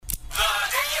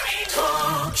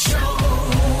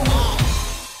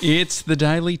It's the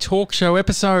Daily Talk Show,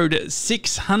 episode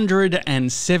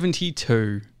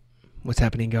 672. What's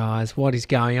happening, guys? What is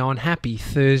going on? Happy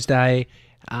Thursday,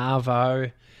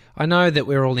 Arvo. I know that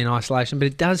we're all in isolation, but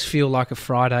it does feel like a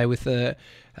Friday with a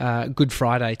Good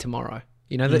Friday tomorrow.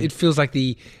 You know, it feels like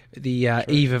the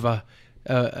eve of a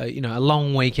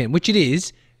long weekend, which it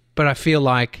is. But I feel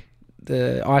like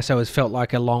the ISO has felt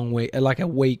like a long week,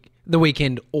 the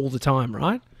weekend all the time,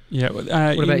 right? Yeah. What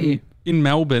about you? In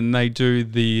Melbourne, they do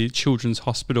the Children's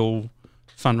Hospital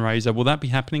fundraiser. Will that be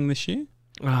happening this year?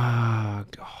 Oh,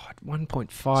 God.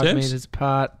 1.5 metres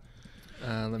apart.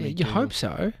 You hope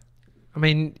so. I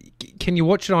mean, can you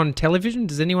watch it on television?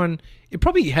 Does anyone... It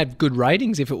probably had good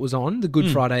ratings if it was on, the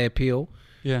Good Friday appeal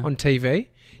on TV.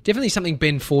 Definitely something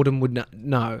Ben Fordham would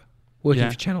know, working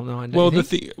for Channel 9. Well, I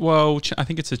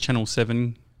think it's a Channel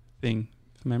 7 thing,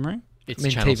 from memory. It's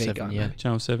Channel TV 7, guy, yeah. mate.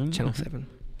 Channel 7? Channel 7.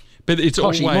 But it's Koshy,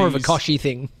 always... more of a Koshy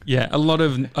thing. Yeah, a lot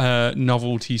of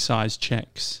novelty-sized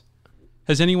checks.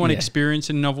 Has anyone experienced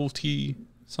a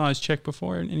novelty-sized check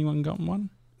before? Anyone gotten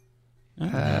one?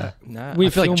 No. We I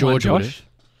feel like George would have.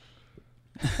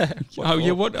 Oh,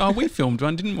 yeah. What? Oh, we filmed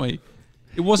one, didn't we?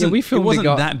 It wasn't. we filmed it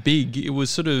wasn't that big. It was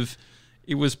sort of.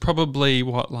 It was probably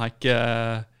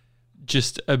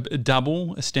just a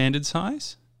double a standard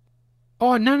size.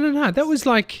 Oh no! That was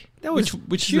Which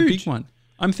huge. is the big one?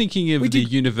 I'm thinking of the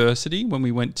university when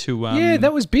we went to. Yeah,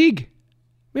 that was big.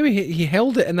 Maybe he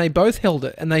held it, and they both held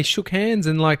it, and they shook hands,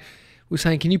 and were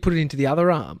saying, "Can you put it into the other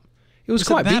arm?" It was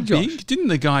quite that big, Josh. Didn't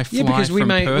the guy fly because from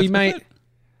Perth with it?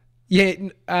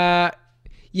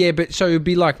 Yeah, but so it would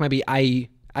be like maybe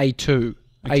A2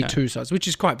 size, which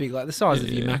is quite big, like the size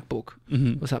of your MacBook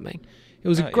or something. It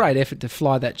was a great effort to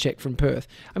fly that check from Perth.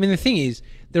 I mean, the thing is,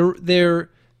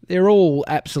 they're all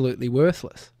absolutely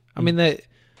worthless. I mean,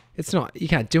 it's not, you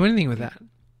can't do anything with that.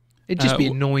 It'd just be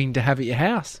annoying to have at your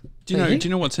house. Do you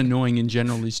know what's annoying in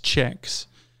general is checks?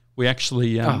 We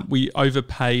actually we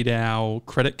overpaid our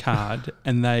credit card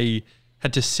and they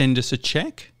had to send us a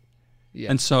check. Yeah.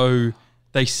 And so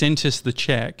they sent us the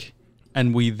check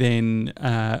and we then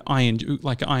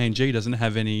ING doesn't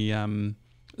have any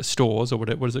stores or what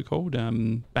is it called?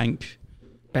 Bank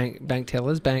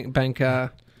tellers,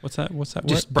 what's that?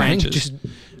 Just branches.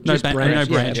 No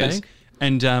branches. Bank.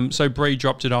 And so Bree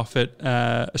dropped it off at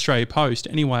Australia Post.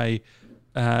 Anyway,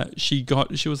 she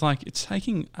was like, it's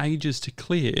taking ages to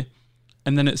clear,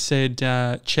 and then it said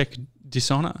check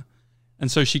dishonour,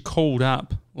 and so she called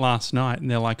up last night,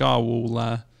 and they're like, oh,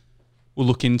 we'll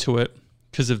look into it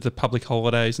because of the public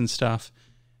holidays and stuff.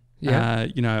 Yeah,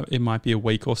 it might be a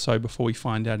week or so before we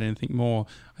find out anything more.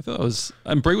 I thought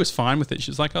and Bree was fine with it. She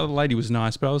was like, oh, the lady was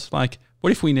nice, but I was like,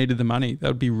 what if we needed the money? That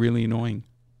would be really annoying.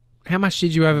 How much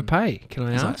did you overpay? Can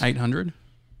I ask? Like 800.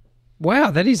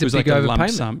 Wow, that is a big overpayment. Lump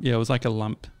sum. Yeah, it was like a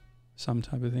lump sum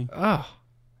type of thing. Oh,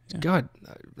 yeah. God,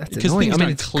 that's because annoying. Things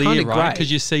don't clear, right? Because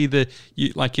great. you see it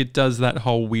does that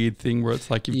whole weird thing where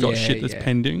it's like you've got shit that's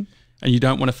pending and you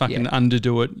don't want to fucking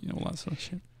underdo it, all that sort of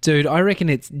shit. Dude, I reckon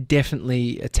it's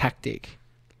definitely a tactic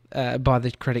by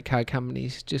the credit card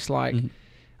companies. Just like,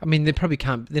 I mean, they're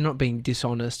not being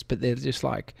dishonest, but they're just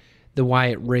like, the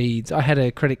way it reads. I had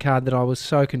a credit card that I was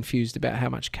so confused about how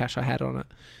much cash I had on it.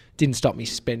 Didn't stop me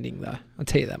spending though. I'll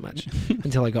tell you that much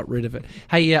until I got rid of it.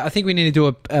 Hey, I think we need to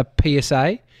do a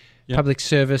PSA, public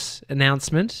service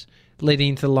announcement leading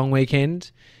into the long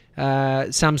weekend.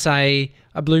 Some say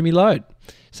I blew me load.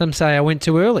 Some say I went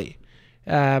too early.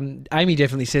 Amy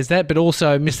definitely says that, but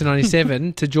also Mr.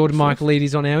 97 to Jordan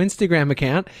Michaelides on our Instagram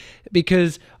account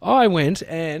because I went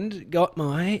and got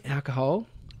my alcohol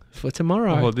for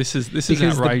tomorrow. Oh, this is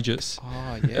outrageous.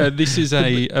 This is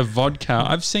a vodka.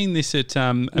 I've seen this at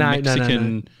a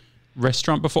Mexican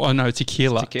restaurant before. Oh no,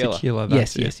 tequila. Tequila.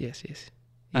 Yes.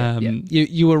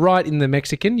 You were right in the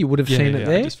Mexican. You would have seen it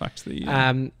there. I just fucked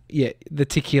the the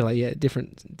tequila. Yeah,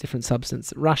 different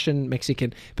substance. Russian,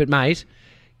 Mexican. But mate,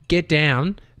 get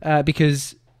down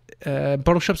because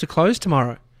bottle shops are closed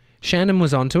tomorrow. Shannon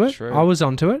was onto it. True. I was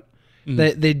onto it.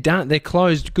 They're done. They're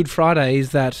closed. Good Friday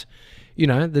is that.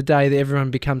 The day that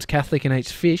everyone becomes Catholic and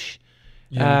eats fish.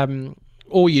 Yeah.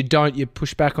 Or you don't, you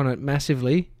push back on it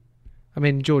massively. I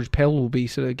mean, George Pell will be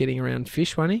sort of getting around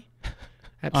fish, won't he?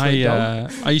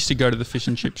 I used to go to the fish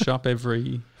and chip shop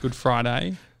every Good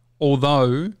Friday,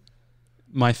 although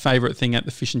my favourite thing at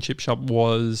the fish and chip shop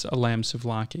was a lamb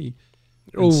souvlaki.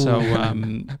 And so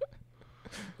Mum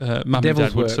and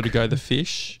Dad would sort of go the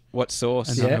fish. What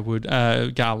sauce? And I would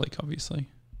garlic, obviously.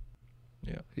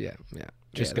 Yeah.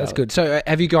 That's good. So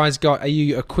have you guys are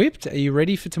you equipped? Are you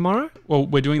ready for tomorrow? Well,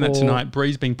 we're doing that tonight.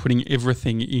 Bree's been putting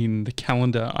everything in the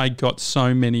calendar. I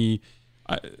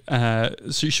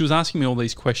So she was asking me all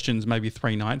these questions maybe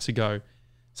 3 nights ago,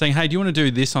 saying, hey, do you want to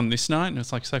do this on this night? And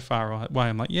it's like so far away.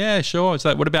 I'm like, yeah, sure. It's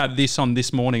like, what about this on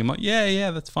this morning? I'm like,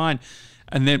 yeah, that's fine.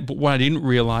 And then but what I didn't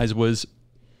realize was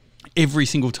every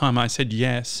single time I said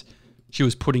yes, she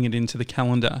was putting it into the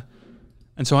calendar.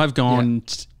 And so I've gone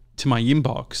to my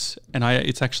inbox and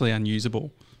it's actually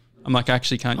unusable. I'm like, I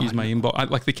actually can't use my inbox. I,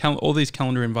 like all these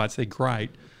calendar invites, they're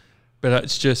great, but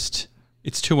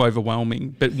it's too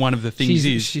overwhelming. But one of the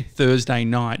things Thursday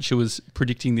night, she was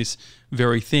predicting this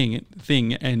very thing,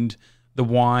 and the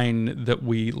wine that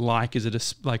we like is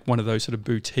at like one of those sort of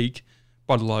boutique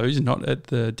bottle-os, not at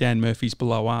the Dan Murphy's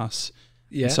below us.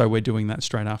 Yeah. And so we're doing that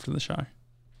straight after the show.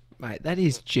 Mate, that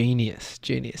is genius.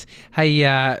 Hey,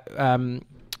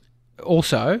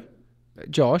 also,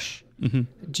 Josh,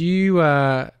 do you...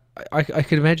 I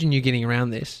could imagine you getting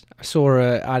around this. I saw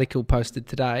an article posted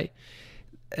today.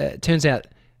 It turns out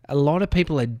a lot of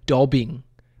people are dobbing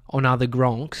on other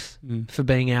Gronks for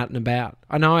being out and about.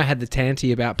 I know I had the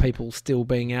tanty about people still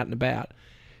being out and about,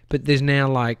 but there's now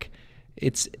like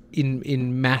it's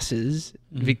in masses,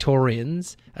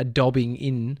 Victorians are dobbing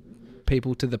in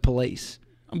people to the police.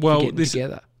 Well, this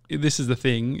is the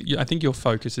thing. I think your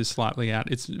focus is slightly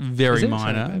out. It's very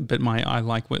minor, but I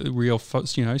like real,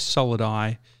 solid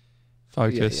eye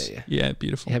focus. Yeah,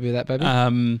 beautiful. You happy with that, baby?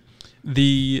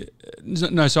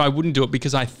 So I wouldn't do it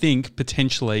because I think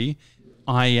potentially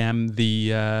I am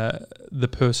the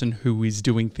person who is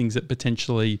doing things that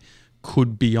potentially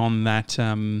could be on that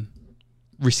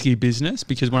risky business.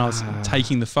 Because when I was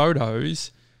taking the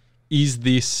photos, is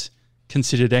this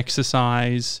considered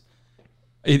exercise?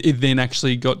 It then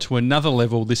actually got to another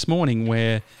level this morning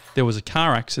where there was a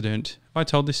car accident. Have I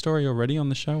told this story already on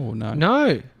the show or no?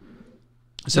 No.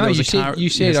 So you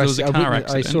said there was a car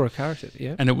accident. I saw a car accident,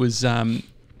 yeah. And it was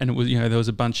there was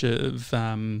a bunch of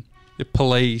the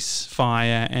police,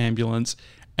 fire, ambulance,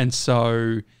 and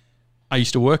so I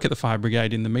used to work at the fire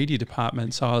brigade in the media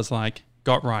department. So I was like,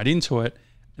 got right into it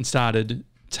and started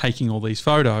taking all these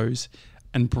photos.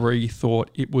 And Bree thought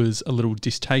it was a little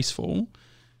distasteful.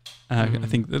 I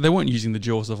think they weren't using the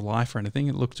jaws of life or anything.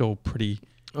 It looked all pretty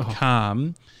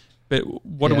calm. But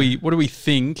what do we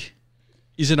think?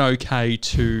 Is it okay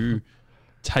to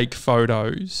take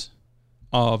photos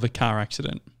of a car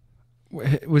accident?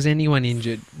 Was anyone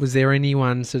injured? Was there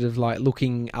anyone sort of like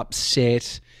looking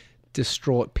upset,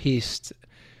 distraught, pissed,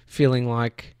 feeling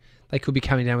like they could be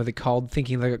coming down with a cold,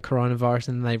 thinking they got coronavirus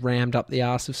and they rammed up the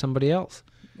arse of somebody else?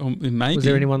 Maybe. Was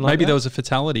there anyone like that? Maybe there was a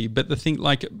fatality. But the thing,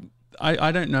 like,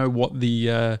 I don't know what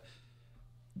the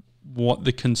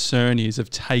concern is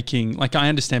of taking. Like, I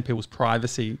understand people's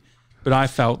privacy, but I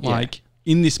felt like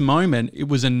in this moment it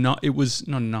was not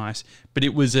nice, but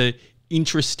it was a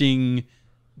interesting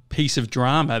piece of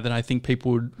drama that I think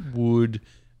people would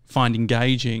find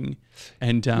engaging.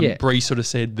 And Bree sort of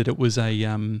said that it was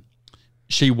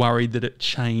she worried that it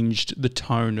changed the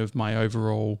tone of my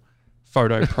overall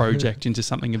photo project into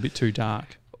something a bit too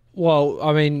dark. Well,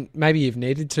 I mean, maybe you've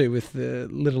needed to with the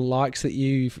little likes that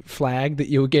you flagged that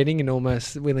you were getting and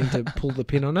almost willing to pull the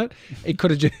pin on it. It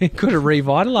could have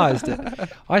revitalised it.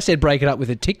 I said break it up with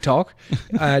a TikTok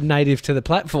native to the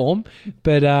platform.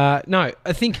 But no,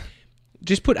 I think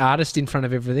just put artist in front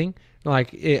of everything,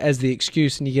 like as the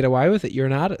excuse, and you get away with it. You're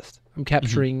an artist. I'm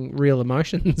capturing real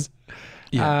emotions.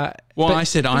 Yeah. I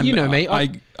said you know me.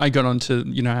 I got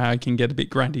onto how I can get a bit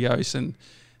grandiose, and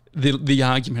the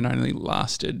argument only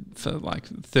lasted for like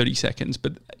 30 seconds.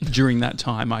 But during that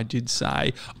time, I did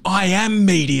say I am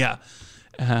media,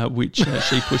 which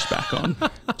she pushed back on.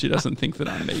 She doesn't think that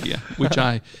I'm media, which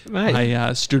I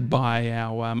stood by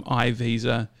our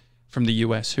iVisa from the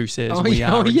US, who says we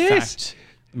are in fact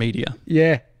media.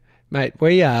 Yeah, mate,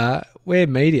 we're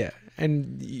media,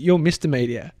 and you're Mr.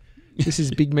 Media. This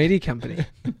is a big media company.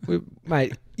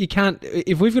 Mate, you can't...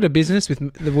 If we've got a business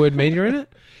with the word media in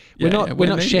it, we're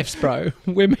not chefs, bro.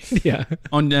 We're media.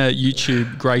 On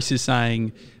YouTube, Grace is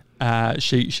saying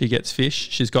she gets fish.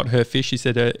 She's got her fish. She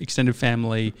said her extended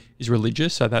family is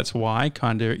religious, so that's why,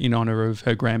 kind of in honour of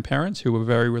her grandparents, who were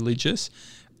very religious.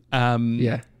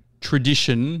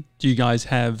 Tradition, do you guys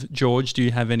have... George, do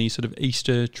you have any sort of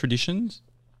Easter traditions?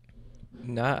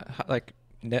 Nah,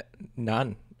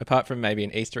 none. Apart from maybe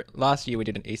an Easter... Last year we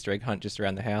did an Easter egg hunt just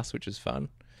around the house, which was fun.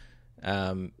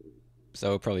 So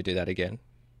we'll probably do that again.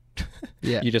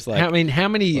 Yeah. You just like... how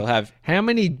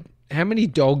many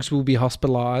dogs will be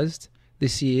hospitalised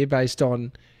this year based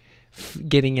on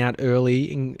getting out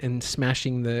early and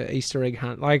smashing the Easter egg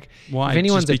hunt? Like, why? If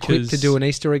anyone's equipped to do an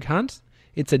Easter egg hunt,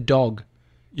 it's a dog.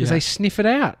 Because they sniff it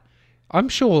out. I'm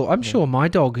sure my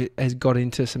dog has got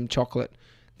into some chocolate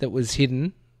that was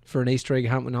hidden for an Easter egg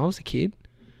hunt when I was a kid.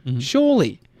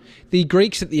 Surely. The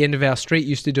Greeks at the end of our street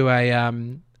used to do a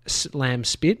lamb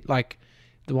spit, like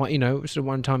the one, sort of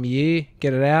one time a year,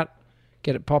 get it out,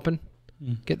 get it popping,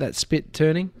 get that spit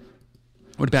turning.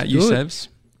 What about you, Sevs?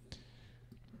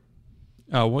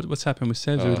 Oh, what's happened with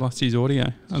Sevs? We lost his audio.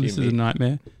 Oh, this is a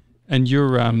nightmare. And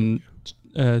you're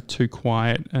too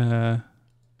quiet,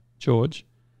 George.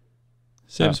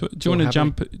 Sevs, do you want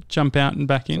to jump out and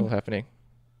back in? It's all happening.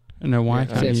 I don't know why.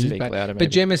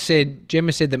 But Gemma said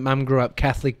that Mum grew up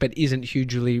Catholic but isn't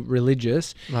hugely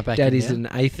religious. Dad is an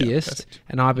atheist,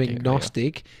 and I'm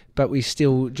agnostic. But we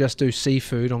still just do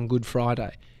seafood on Good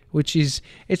Friday, which is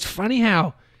it's funny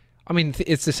how, I mean,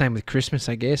 it's the same with Christmas,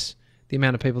 I guess. The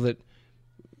amount of people that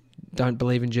don't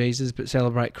believe in Jesus but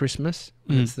celebrate Christmas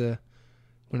when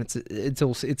it's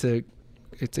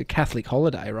a Catholic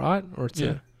holiday, right? Or it's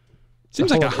seems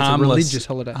like a harmless religious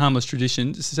holiday. Harmless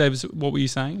tradition. Sabes, what were you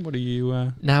saying? What are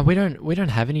you? No, we don't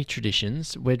have any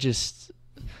traditions. We're just,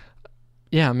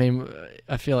 I mean,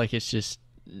 I feel like it's just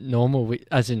normal. We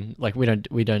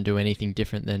don't do anything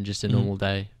different than just a normal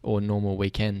day or normal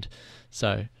weekend.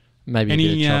 So maybe a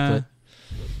bit of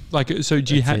chocolate.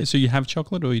 Do you have? So you have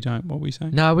chocolate or you don't? What were you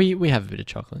saying? No, we have a bit of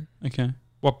chocolate. Okay.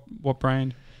 What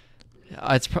brand?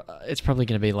 It's probably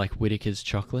going to be like Whittaker's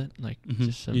chocolate, like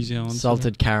just some New Zealand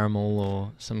salted caramel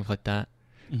or something like that.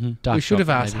 We should have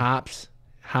asked Harps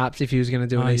if he was going to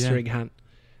do an Easter egg hunt.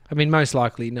 I mean, most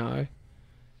likely no.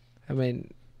 I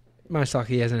mean, most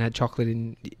likely he hasn't had chocolate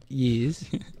in years.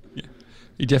 Yeah,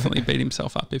 he definitely beat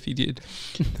himself up if he did.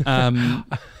 Go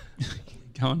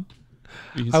on.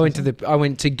 I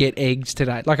went to get eggs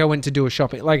today. Like I went to do a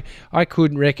shopping. Like I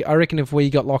reckon if we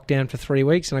got locked down for 3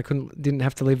 weeks and I didn't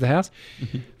have to leave the house,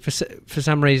 for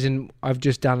some reason I've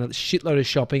just done a shitload of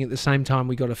shopping. At the same time,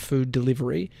 we got a food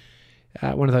delivery,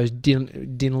 one of those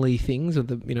Dinnerly things, or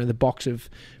the box of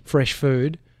fresh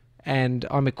food, and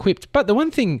I'm equipped. But the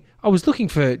one thing, I was looking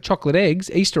for chocolate eggs,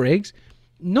 Easter eggs,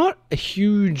 not a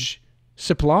huge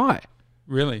supply.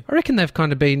 Really? I reckon they've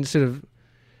kind of been sort of,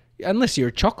 unless you're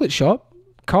a chocolate shop.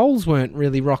 Coles weren't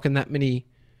really rocking that many.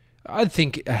 I'd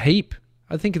think a heap.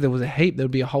 I think if there was a heap, there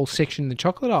would be a whole section in the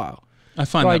chocolate aisle. I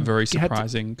find that very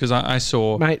surprising because I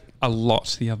saw a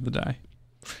lot the other day.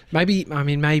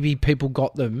 Maybe people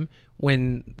got them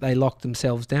when they locked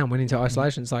themselves down, went into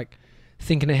isolation. It's like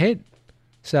thinking ahead.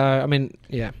 So, I mean,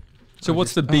 yeah. So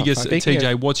what's the biggest,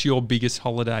 TJ, what's your biggest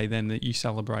holiday then that you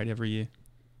celebrate every year?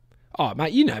 Oh,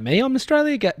 mate, you know me. I'm an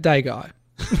Australia Day guy.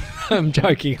 I'm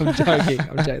joking.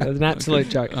 That was an absolute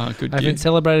joke. Oh, good. I haven't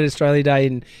celebrated Australia Day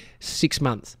in 6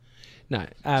 months. No,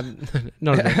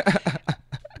 not at all.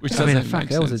 Which doesn't make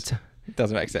sense.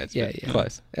 Doesn't make sense. Yeah.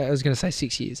 Close. I was going to say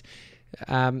 6 years.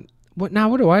 What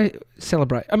do I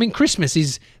celebrate? I mean, Christmas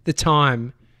is the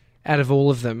time out of all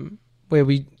of them where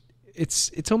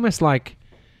it's almost like,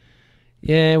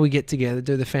 we get together,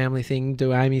 do the family thing,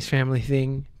 do Amy's family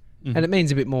thing. And it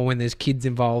means a bit more when there's kids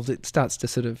involved. It starts to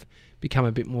sort of become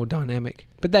a bit more dynamic.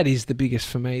 But that is the biggest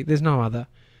for me. There's no other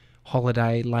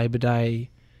holiday, Labor Day.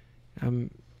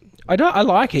 I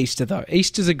like Easter though.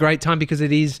 Easter's a great time because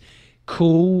it is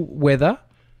cool weather.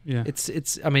 Yeah.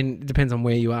 It's. I mean, it depends on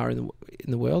where you are in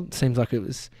the world. It seems like it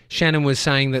was. Shannon was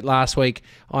saying that last week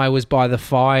I was by the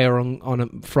fire on a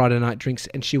Friday night drinks,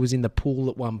 and she was in the pool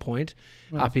at one point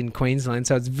up in Queensland.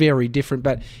 So it's very different.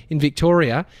 But in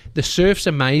Victoria, the surf's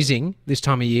amazing this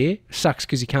time of year. Sucks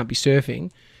because you can't be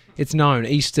surfing. It's known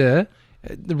Easter.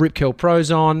 The Rip Curl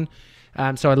Pro's on.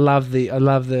 So I love the.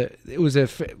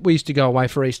 We used to go away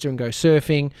for Easter and go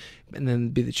surfing, and then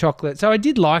be the chocolate. So I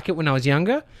did like it when I was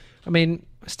younger. I mean,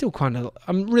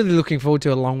 I'm really looking forward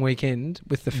to a long weekend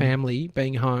with the family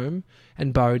being home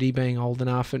and Bodie being old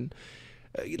enough and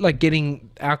like getting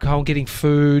alcohol, getting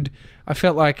food. I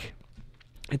felt like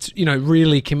it's,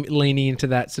 really leaning into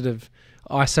that sort of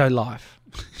ISO life.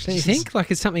 Don't you think?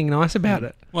 Like it's something nice about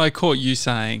it. Well, I caught you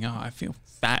saying, I feel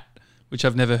fat, which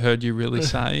I've never heard you really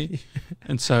say.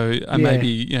 And so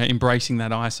maybe, embracing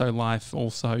that ISO life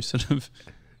also sort of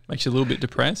makes you a little bit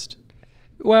depressed.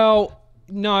 Well,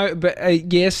 no, but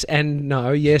yes and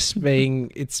no. Yes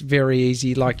being it's very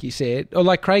easy, like you said. Or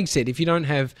like Craig said, if you don't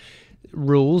have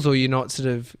rules or you're not sort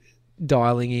of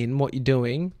dialing in what you're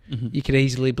doing, you could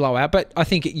easily blow out. But I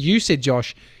think you said,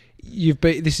 Josh,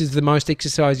 this is the most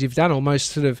exercise you've done, or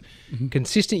most sort of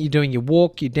consistent. You're doing your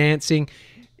walk, you're dancing.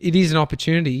 It is an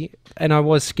opportunity. And I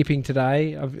was skipping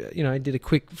today. I did a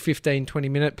quick 15, 20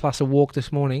 minute plus a walk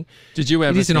this morning. Did you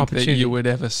ever think that you would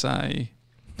ever say,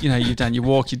 you've done your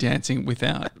walk, you're dancing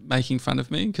without making fun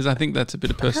of me? Because I think that's a bit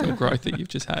of personal growth that you've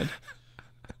just had.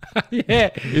 Yeah.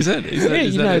 Is it? Yeah,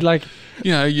 you know, like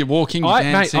you're walking, mate,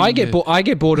 dancing. I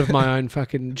get bored of my own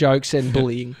fucking jokes and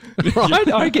bullying.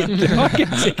 Right? I get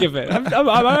sick of it.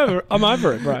 I'm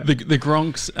over it, bro. The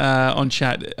Gronks on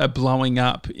chat are blowing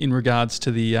up in regards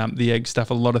to the egg stuff.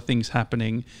 A lot of things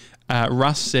happening.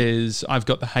 Russ says, I've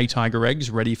got the Hey Tiger eggs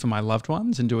ready for my loved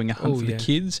ones and doing a hunt for the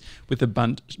kids with a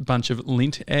bunch of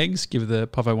Lindt eggs. Give the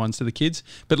Povo ones to the kids.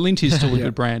 But Lindt is still a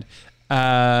good brand.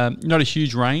 Not a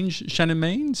huge range, Shannon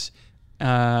means.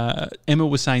 Emma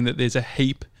was saying that there's a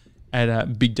heap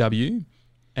at Big W.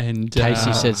 And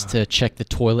Casey says to check the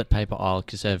toilet paper aisle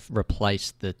because they've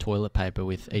replaced the toilet paper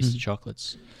with Easter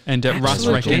chocolates. And Russ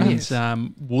Absolute reckons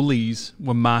genius. Woolies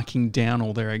were marking down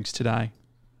all their eggs today.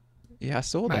 Yeah, I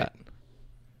saw Mate. that.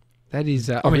 That is,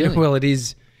 really? well, it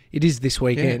is this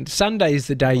weekend. Yeah. Sunday is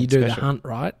the day you do the special. hunt,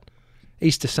 right?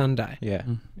 Easter Sunday. Yeah,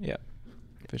 yeah,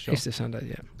 for sure. Easter Sunday,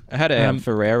 yeah. I had a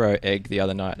Ferrero egg the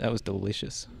other night. That was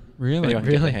delicious. Really? Anyone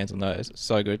can get their hands on those. It's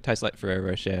so good. Tastes like Ferrero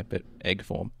Rocher, but egg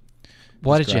form.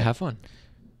 Why It's did you great. have one?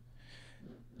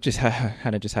 Just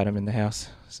Hannah just had them in the house,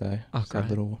 so just a great.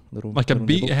 little Like a little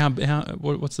big,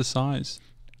 nibble. what's the size?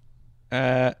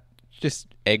 Just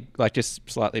egg, like just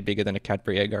slightly bigger than a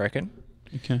Cadbury egg, I reckon.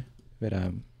 Okay. But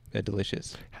they're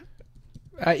delicious.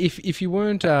 If you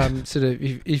weren't sort of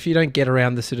if you don't get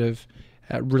around the sort of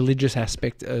religious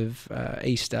aspect of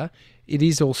Easter, it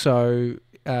is also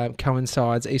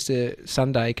coincides. Easter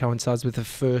Sunday coincides with the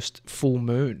first full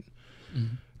moon,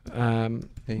 There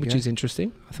you which go. is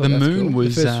interesting. I thought The that's moon cool. The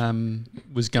was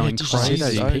first- going did you see crazy.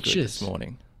 those So good pictures this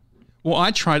morning. Well,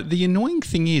 I tried. The annoying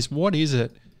thing is, what is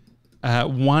it?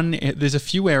 There's a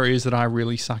few areas that I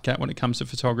really suck at when it comes to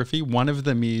photography. One of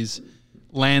them is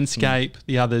landscape.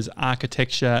 The other's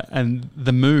architecture and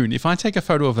the moon. If I take a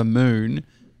photo of a moon,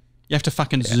 you have to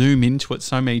fucking zoom into it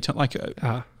so many times. Like,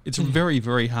 it's very,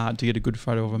 very hard to get a good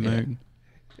photo of a moon.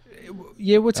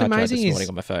 Yeah, what's I tried amazing this is morning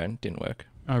on my phone. Didn't work.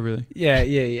 Oh, really?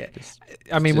 yeah.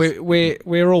 I mean,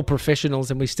 we're all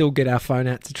professionals, and we still get our phone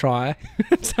out to try.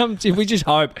 We just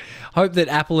hope that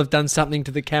Apple have done something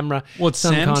to the camera. Well, it's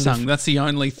some Samsung. kind of- That's the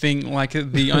only thing. Like,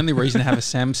 the only reason to have a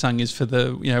Samsung is for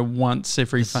the once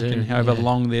every Zoom, fucking however yeah.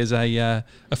 long there's a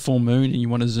full moon and you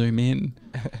want to zoom in.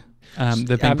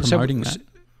 They've been promoting that.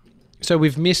 So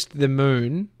we've missed the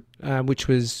moon, which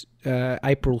was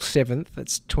April 7th.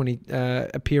 That's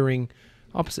appearing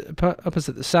opposite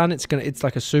the sun. It's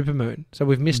like a supermoon. So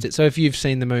we've missed it. So if you've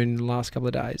seen the moon in the last couple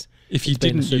of days, If you it's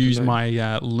been a didn't use supermoon.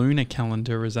 my lunar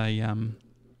calendar as a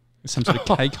some sort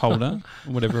of cake holder,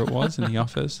 or whatever it was in the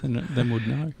office, then would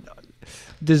know.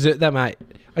 Desert that, mate.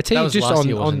 I tell That you, was just last on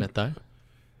year, wasn't it, though?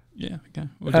 Yeah, okay.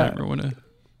 Well, don't ruin a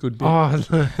good bit.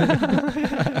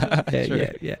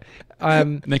 yeah.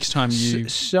 Next time you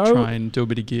so try and do a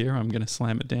bit of gear, I'm going to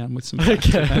slam it down with some.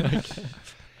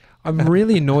 I'm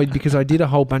really annoyed because I did a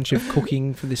whole bunch of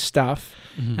cooking for this stuff,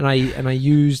 and I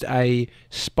used a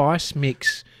spice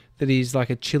mix that is like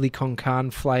a chili con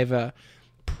carne flavor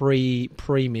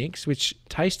pre-mix, which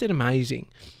tasted amazing,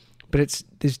 but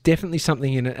there's definitely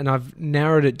something in it, and I've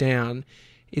narrowed it down.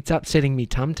 It's upsetting me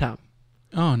tum tum.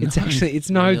 Oh no! It's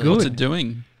no Really? good. What's it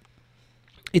doing?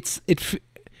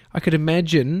 I could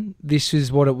imagine this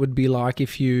is what it would be like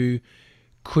if you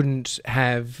couldn't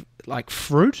have like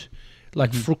fruit,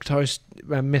 like fructose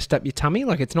messed up your tummy.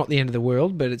 Like, it's not the end of the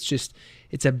world, but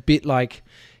it's a bit like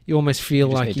you almost feel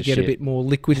You just like need you to get a shit. bit more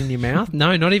liquid in your mouth.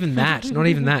 No, not even that. Not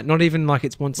even that. Not even like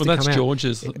it wants Well, to that's come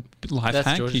George's life That's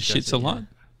hack. George's He shits go-to, a lot. out.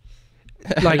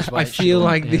 Like, I feel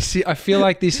like this. I feel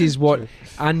like this is what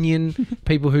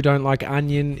people who don't like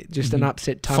onion, just an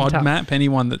upset tum tum. FODMAP.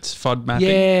 Anyone that's FODMApping.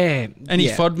 Yeah. Any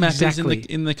yeah, FODMAppers exactly.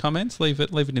 in the comments? Leave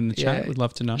it in the chat. Yeah. We'd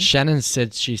love to know. Shannon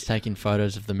said she's taking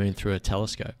photos of the moon through a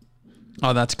telescope.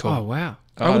 Oh, that's cool. Oh wow.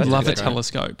 I would that's love a great.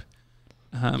 telescope.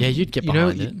 Yeah, you'd get you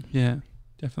know, behind it. Yeah,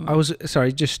 definitely. I was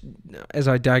sorry. Just as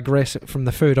I digress from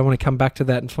the food, I want to come back to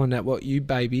that and find out what you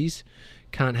babies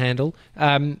can't handle.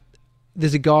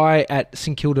 There's a guy at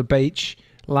St Kilda Beach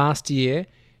last year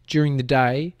during the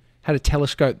day had a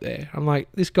telescope there. I'm like,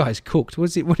 this guy's cooked.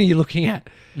 What are you looking at?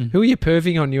 Who are you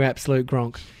perving on, you absolute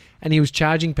gronk? And he was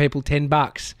charging people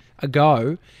 $10 a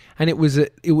go, and it was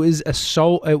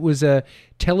a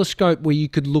telescope where you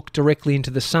could look directly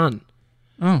into the sun.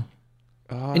 Oh,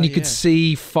 And you could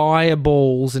see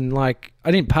fireballs, and like,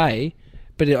 I didn't pay,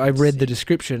 but I read the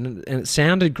description and it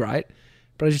sounded great,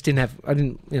 but I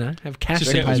didn't have cash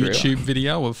just to a pay. YouTube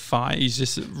video of fire. He's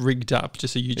just rigged up,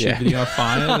 just a YouTube Yeah. video of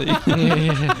fire.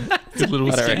 Good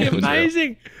little I don't reckon skit. it was real.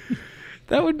 Amazing.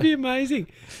 That would be amazing.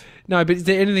 No, but is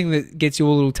there anything that gets you a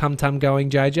little tum tum going,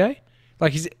 JJ?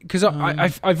 Like, because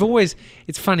I've always,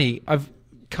 it's funny.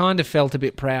 kind of felt a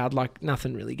bit proud, like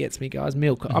nothing really gets me, guys.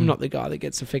 Milk. I'm not the guy that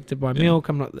gets affected by milk.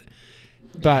 I'm not.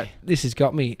 But this has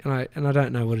got me, and I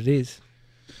don't know what it is.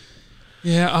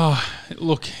 Yeah. Oh,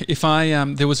 look. If I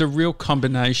there was a real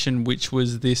combination, which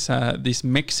was this this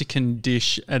Mexican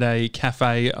dish at a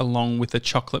cafe, along with a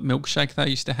chocolate milkshake they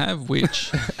used to have.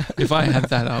 Which, if I had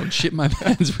that, I would shit my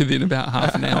pants within about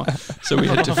half an hour. So we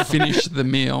had to finish the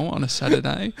meal on a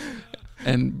Saturday,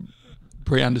 and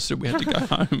Brie understood we had to go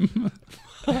home.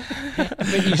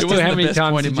 But you still, how many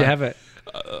times did you have it?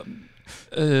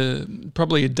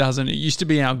 Probably a dozen. It used to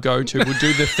be our go-to. We'd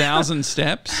do the 1,000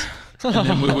 steps. And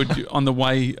then we would, on the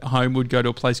way home, would go to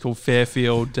a place called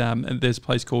Fairfield. And there's a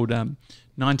place called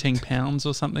 19 Pounds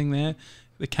or something there,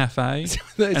 the cafe.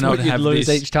 That's and what you'd lose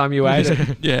each time you ate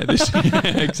it. Yeah,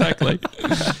 exactly.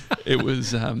 It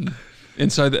was, and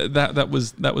so that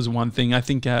was one thing. I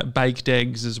think baked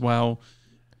eggs as well.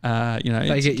 It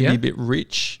can be a bit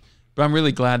rich, but I'm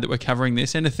really glad that we're covering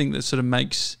this. Anything that sort of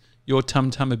makes your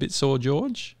tum a bit sore,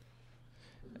 George?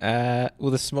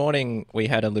 Well, this morning we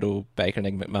had a little bacon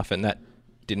egg McMuffin that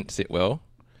didn't sit well.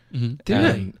 Mm-hmm.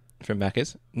 Didn't it? From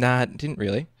Macca's. Nah, it didn't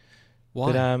really.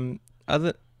 Why?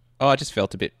 But I just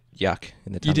felt a bit yuck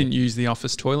in the tummy. You didn't use the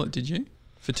office toilet, did you?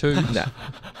 For two? No,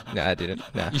 I didn't.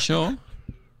 Nah. You sure?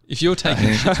 If you're taking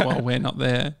shits while we're not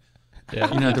there, you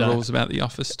know the rules about the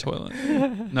office toilet.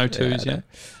 No twos, yeah?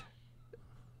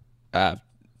 I've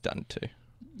done two.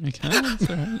 Okay, that's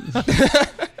all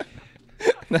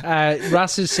right.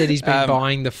 Russ has said he's been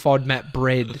buying the FODMAP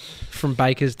bread from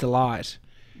Baker's Delight.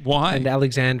 Why? And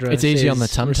Alexandra It's easy says, on the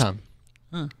tum-tum.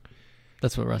 Huh.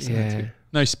 That's what Russ said Yeah. too.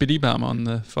 No spitty bum on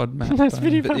the FODMAP. No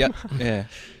spitty But yeah.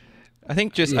 I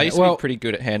think I used to be pretty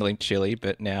good at handling chili,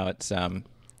 but now it's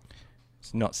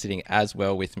not sitting as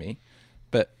well with me.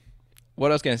 But what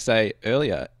I was going to say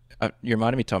earlier, you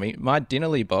reminded me, Tommy, my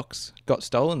Dinnerly box got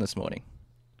stolen this morning.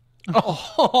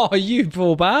 Oh, you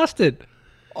poor bastard.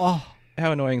 Oh,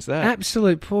 how annoying is that?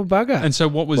 Absolute poor bugger. And so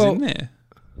what was in there?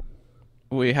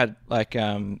 We had like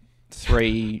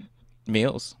 3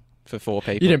 meals for 4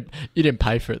 people. You didn't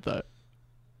pay for it though.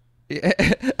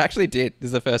 Actually did. This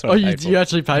is the first one. Oh, I paid you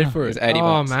actually paid for It it. was 80 Oh,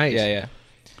 bucks. mate. Yeah.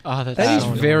 Oh, that's That is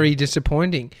so very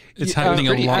disappointing. It's You- happening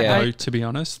a pretty- lot yeah. though, to be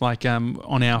honest. Like on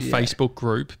our Facebook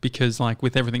group, because like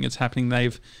with everything that's happening,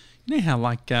 you know how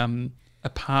like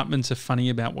apartments are funny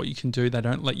about what you can do. They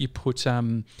don't let you put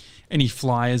any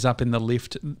flyers up in the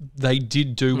lift. They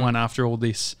did do one after all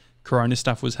this Corona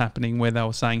stuff was happening, where they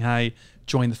were saying, "Hey,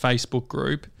 join the Facebook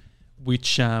group."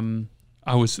 Which when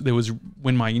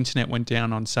my internet went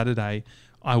down on Saturday,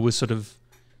 I was sort of.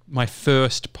 My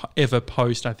first ever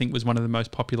post, I think, was one of the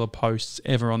most popular posts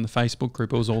ever on the Facebook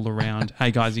group. It was all around,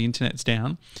 hey guys, the internet's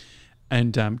down,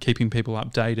 and keeping people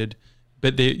updated.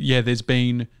 But there's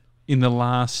been, in the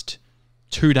last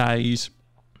 2 days,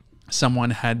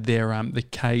 someone had their the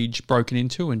cage broken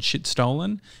into and shit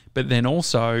stolen. But then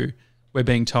also, we're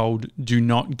being told, do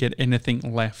not get anything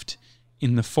left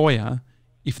in the foyer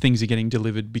if things are getting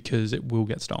delivered, because it will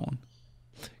get stolen.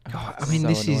 God, I mean,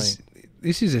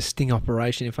 this is a sting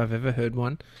operation if I've ever heard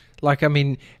one. Like, I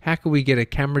mean, how can we get a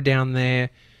camera down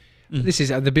there? This is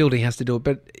the building has to do it.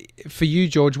 But for you,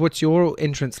 George, what's your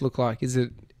entrance look like? Is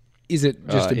it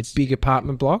just a big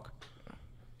apartment block?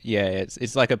 Yeah,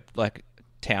 it's like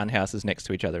townhouses next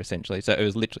to each other essentially. So it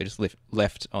was literally just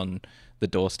left on the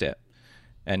doorstep,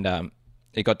 and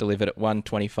it got delivered at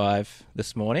 1:25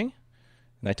 this morning.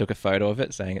 And they took a photo of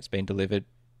it saying it's been delivered,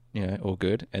 all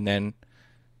good. And then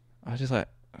I was just like,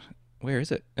 where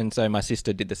is it? And so my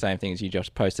sister did the same thing as you,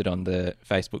 Josh, posted on the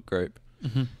Facebook group.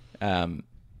 Mm-hmm.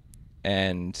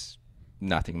 And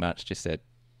nothing much, just said,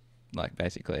 like,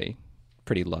 basically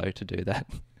pretty low to do that.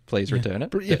 Please return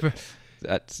it. But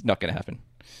that's not going to happen.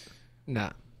 No.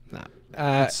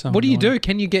 So what do you annoying. do?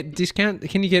 Can you get discount?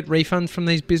 Can you get refunds from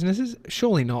these businesses?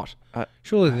 Surely not.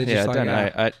 Surely they're just I like, don't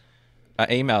know. I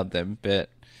emailed them, but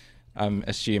I'm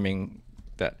assuming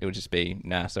that it would just be,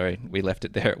 nah, sorry, we left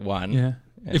it there at 1. Yeah.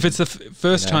 And, If it's the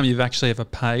first time you've actually ever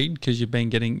paid, because you've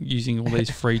been using all these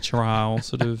free trial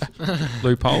sort of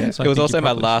loopholes. It was also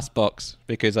my last box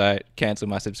because I cancelled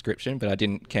my subscription, but I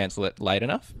didn't cancel it late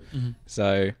enough. Mm-hmm.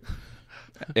 So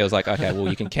it was like, okay, well,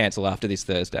 you can cancel after this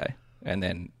Thursday. And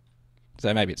then,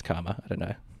 so maybe it's karma. I don't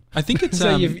know. I think it's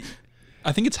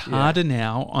I think it's harder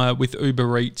now with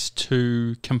Uber Eats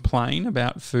to complain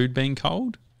about food being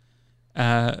cold.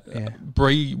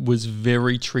 Brie was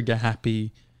very trigger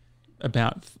happy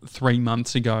about 3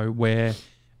 months ago, where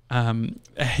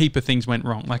a heap of things went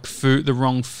wrong, like the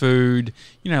wrong food.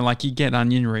 Like you get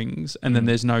onion rings and then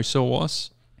there's no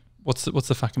sauce. What's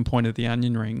the fucking point of the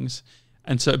onion rings?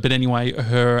 And so, but anyway,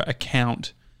 her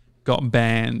account got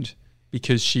banned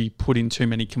because she put in too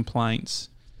many complaints.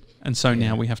 And so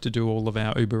now we have to do all of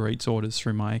our Uber Eats orders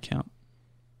through my account.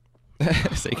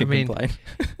 So you can complain.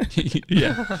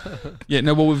 Yeah. Yeah,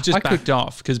 no, well, we've just backed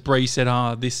off because Bree said,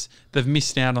 they've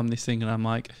missed out on this thing. And I'm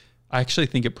like, I actually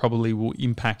think it probably will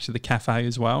impact the cafe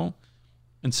as well.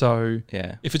 And so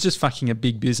if it's just fucking a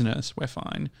big business, we're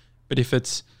fine. But if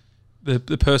it's the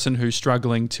person who's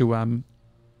struggling to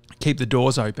keep the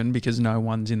doors open because no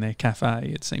one's in their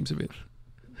cafe, it seems a bit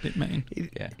mean.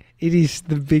 It is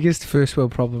the biggest first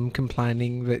world problem,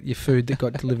 complaining that your food that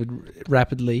got delivered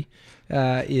rapidly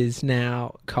is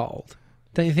now cold.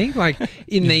 Don't you think? Like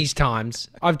in these times,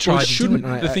 I've tried. Well, it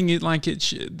shouldn't. The thing is, like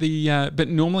but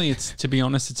normally it's, to be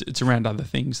honest, it's around other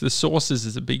things. The sauces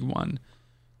is a big one.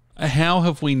 How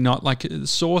have we not, like,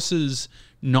 sauces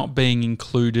not being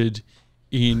included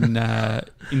in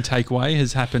takeaway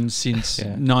has happened since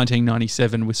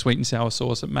 1997 with sweet and sour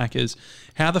sauce at Macca's.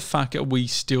 How the fuck are we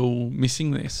still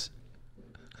missing this?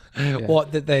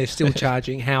 What, that they're still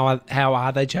charging? How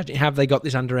are they charging? Have they got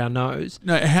this under our nose?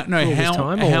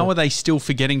 How are they still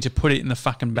forgetting to put it in the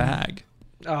fucking bag?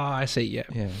 Oh, I see.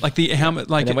 Yeah. Like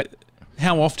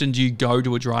how often do you go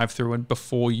to a drive-through and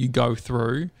before you go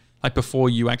through, like before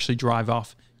you actually drive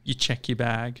off, you check your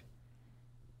bag?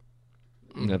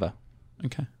 Never.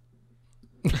 Okay.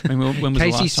 I mean, when was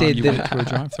Casey the last said time you went to a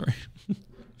drive-through?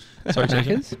 Sorry,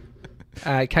 Macca's.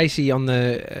 Casey on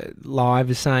the live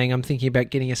is saying, I'm thinking about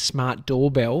getting a smart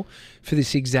doorbell for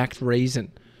this exact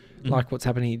reason. Like what's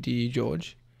happening to you,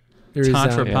 George. It's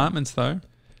hard for apartments, though,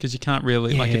 because you can't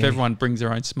really, like, if everyone brings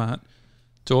their own smart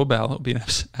doorbell, it'll be an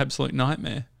absolute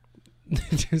nightmare.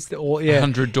 Just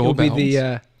 100 doorbells. It'll be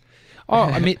the,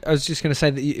 I was just going to say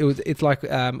that it's like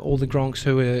all the Gronks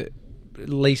who are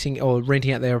leasing or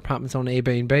renting out their apartments on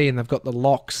Airbnb, and they've got the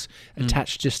locks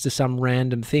attached just to some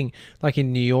random thing. Like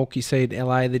in New York, you see in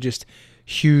LA, they're just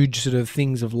huge sort of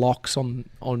things of locks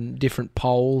on different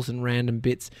poles and random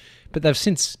bits. But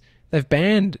they've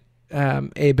banned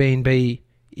Airbnb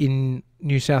in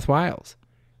New South Wales.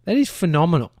 That is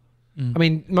phenomenal. I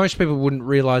mean, most people wouldn't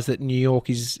realise that New York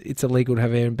it's illegal to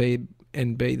have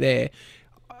Airbnb there.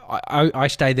 I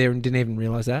stayed there and didn't even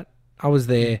realise that. I was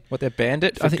there. What, they banned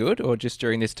it for good or just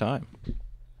during this time?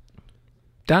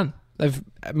 Done. They've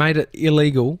made it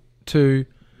illegal to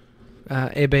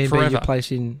Airbnb your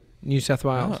place in New South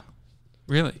Wales. Oh,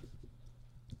 really?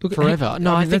 Look, Forever?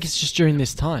 No, I think it's just during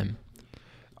this time.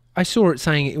 I saw it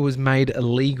saying it was made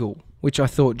illegal, which I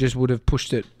thought just would have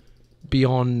pushed it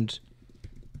beyond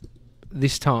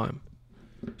this time.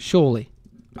 Surely.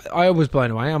 I was blown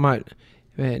away. I might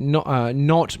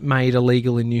not made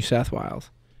illegal in New South Wales.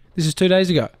 This is 2 days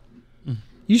ago.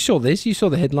 You saw this. You saw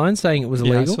the headline saying it was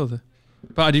illegal. Yeah, I saw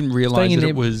but I didn't realise that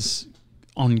it was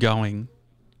ongoing.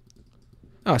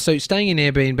 Oh, so staying in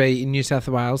Airbnb in New South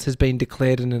Wales has been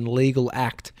declared an illegal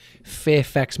act,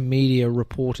 Fairfax Media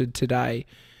reported today.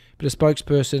 But a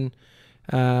spokesperson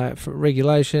for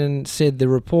regulation said the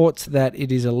reports that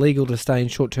it is illegal to stay in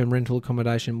short-term rental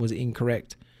accommodation was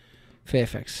incorrect.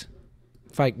 Fairfax.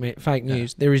 Fake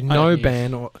news. There is no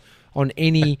ban on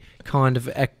any kind of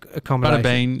accommodation.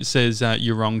 Butterbean says,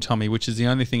 you're wrong, Tommy, which is the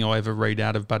only thing I'll ever read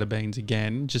out of Butterbeans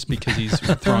again, just because he's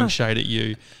throwing shade at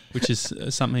you, which is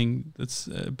something that's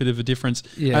a bit of a difference.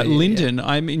 Lyndon,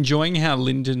 I'm enjoying how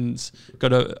Lyndon's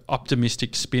got an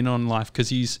optimistic spin on life, because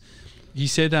he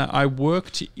said, I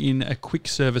worked in a quick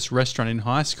service restaurant in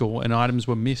high school and items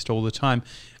were missed all the time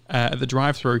at the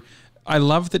drive-through. I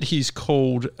love that he's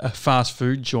called a fast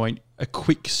food joint a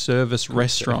quick service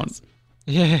restaurant.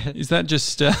 Yeah. Is that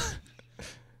just...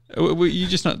 were you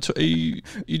just not... Are you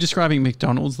describing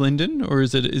McDonald's, Lyndon, or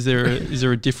is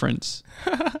there a difference?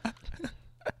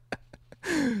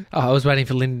 I was waiting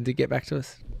for Lyndon to get back to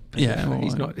us. Yeah. Well,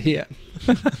 he's not here.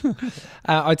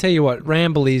 I tell you what,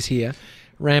 Ramble is here.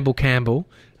 Ramble Campbell.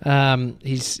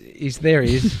 He's there.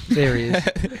 He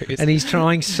is, and he's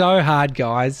trying so hard,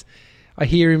 guys. I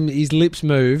hear him. His lips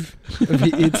move.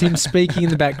 It's him speaking in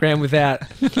the background without,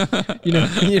 you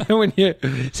know when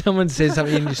someone says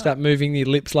something and you start moving your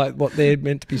lips like what they're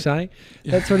meant to be saying.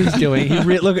 That's what he's doing.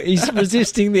 He's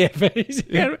resisting the effort.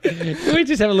 Can we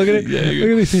just have a look at it? Yeah.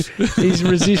 Look at this. He's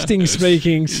resisting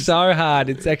speaking so hard.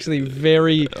 It's actually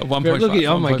very. 1.5. Look at,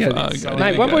 oh my god,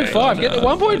 mate! 1.5. Get the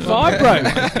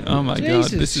 1.5, bro. Oh my god,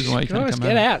 this is why you can't come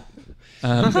get out.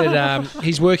 But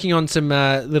he's working on some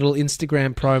little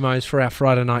Instagram promos for our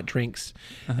Friday night drinks,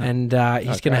 and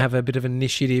he's going to have a bit of an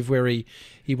initiative where he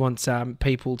wants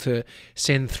people to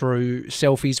send through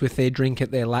selfies with their drink at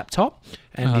their laptop,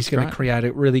 and he's going to create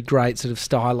a really great sort of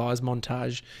stylised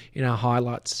montage in our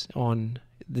highlights on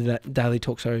the Daily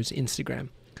Talk Show's Instagram.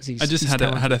 'cause he's, I just he's had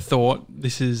talented. a thought.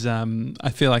 This is I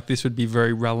feel like this would be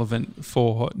very relevant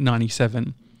for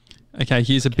 97. Okay,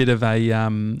 here's a bit of a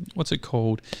what's it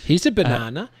called? Here's a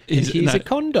banana and is- here's no. a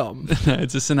condom. No,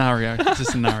 it's a scenario. It's a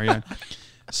scenario.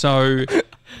 So,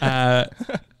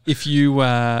 if you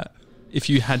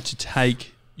had to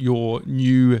take your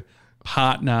new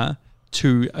partner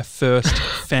to a first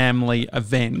family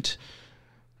event,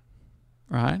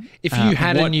 right? If you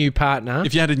had a what- new partner,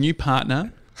 if you had a new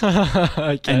partner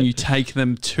Okay. and you take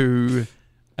them to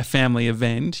a family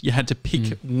event, you had to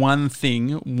pick one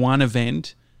thing, one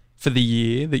event for the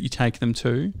year that you take them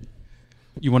to.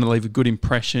 You want to leave a good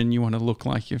impression. You want to look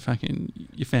like your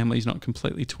family's not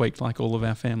completely tweaked like all of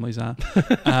our families are.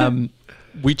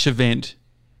 Which event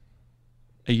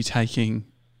are you taking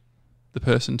the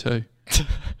person to?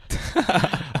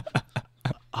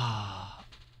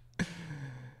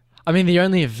 I mean, the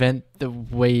only event that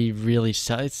we really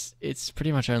it's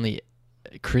pretty much only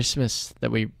Christmas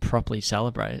that we properly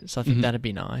celebrate. So I think Mhm. that'd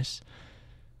be nice.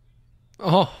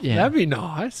 oh, Yeah. that'd be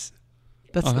nice.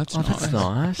 That's Oh, that's that's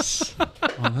nice.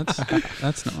 Oh,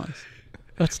 that's nice.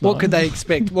 That's What nice. could they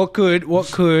expect? What could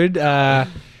Oh,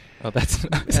 that's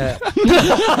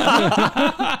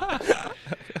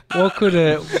what could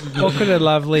a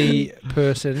lovely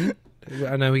person?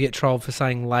 I know we get trolled for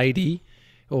saying lady,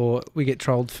 or we get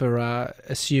trolled for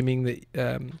assuming that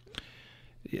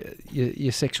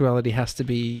your sexuality has to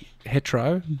be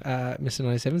hetero, Mr.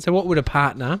 97. So, what would a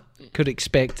partner could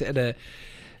expect at a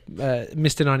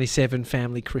Mr. 97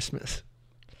 family Christmas?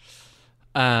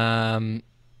 A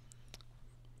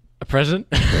present?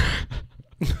 There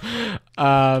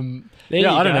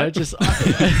yeah, you I don't go. know. Just,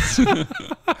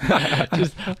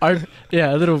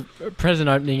 a little present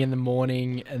opening in the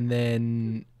morning, and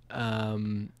then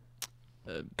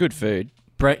good food.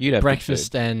 You'd have good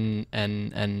breakfast and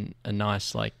a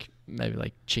nice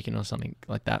maybe chicken or something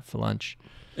like that for lunch.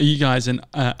 Are you guys an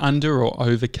under or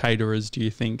over caterers, do you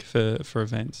think, for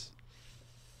events?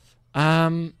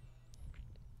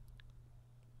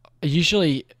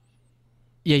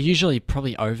 Usually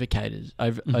probably over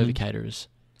caterers.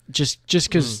 Just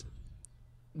because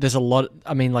there's a lot.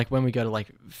 I mean, when we go to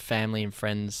family and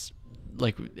friends,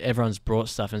 everyone's brought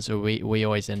stuff, and so we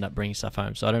always end up bringing stuff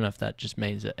home. So I don't know if that just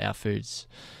means that our food's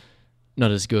not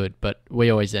as good, but we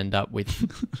always end up with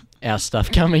our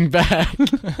stuff coming back.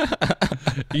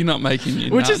 You're not making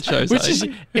your which is nachos,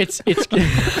 it's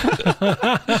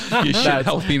you shit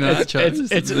healthy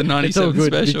nachos. It's the 97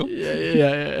 good. special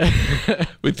Yeah.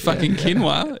 with fucking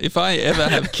quinoa. If I ever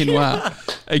have quinoa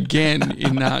again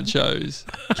in nachos,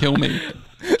 kill me.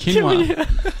 Quinoa.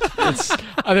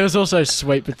 There was also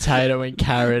sweet potato and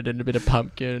carrot and a bit of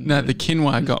pumpkin. No, the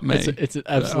quinoa got me. It's an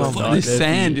absolute Oh, nightmare there's for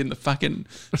sand you. in the fucking.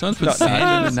 Someone's put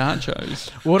sand in the nachos.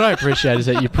 What I appreciate is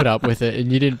that you put up with it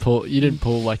and you didn't pull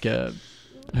like a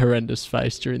horrendous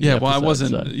face during the Yeah, episode. well, I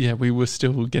wasn't. so- Yeah, we were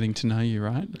still getting to know you,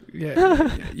 right?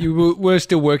 Yeah, you were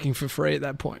still working for free at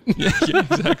that point. Yeah,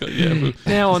 exactly. Yeah,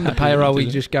 Now on the happy we payroll, we did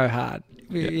it. just go hard.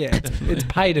 Yeah, it's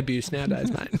paid abuse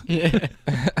nowadays, mate. Yeah.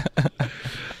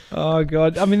 Oh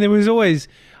God! I mean, there was always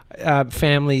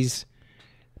families.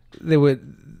 There were.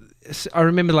 I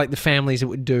remember the families that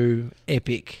would do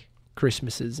epic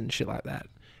Christmases and shit like that.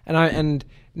 And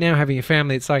now having a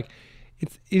family, it's it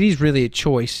is really a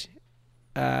choice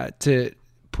to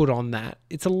put on that.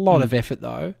 It's a lot of effort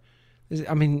though.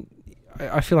 I mean,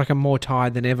 I feel like I'm more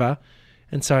tired than ever,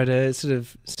 and so to sort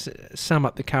of sum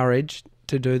up the courage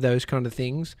to do those kind of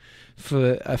things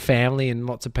for a family and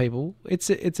lots of people, it's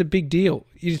a big deal.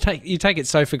 You take it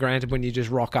so for granted when you just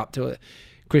rock up to a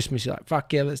Christmas. You're like,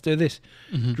 fuck yeah, let's do this.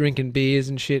 Drinking beers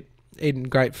and shit, eating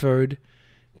great food,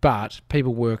 but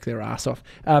people work their ass off.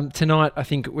 Tonight, I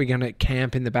think we're going to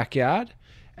camp in the backyard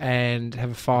and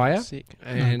have a fire. Sick.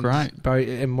 And great.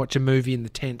 And watch a movie in the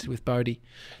tent with Bodie.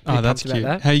 Oh, that's pumped cute.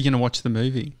 about that. How are you going to watch the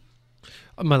movie?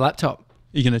 On my laptop.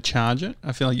 Are you going to charge it?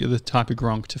 I feel like you're the type of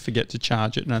gronk to forget to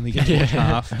charge it and only get to watch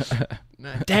half.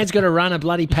 Dad's got to run a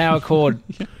bloody power cord.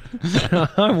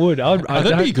 I would.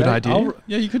 That'd be a good idea.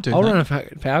 Yeah, you could do I'll that. run a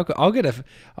fucking power cord. I'll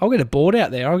get a board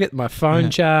out there. I'll get my phone Yeah.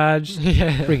 charged.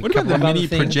 Yeah. Bring What a about couple the of other mini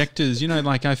things. projectors?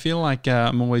 I feel like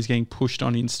I'm always getting pushed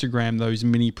on Instagram, those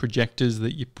mini projectors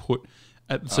that you put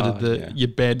at sort of your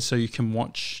bed so you can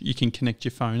watch, you can connect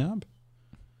your phone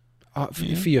up. For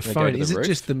Yeah. your They go phone. to the Is it roof?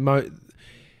 just the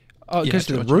Oh, it Yeah, goes to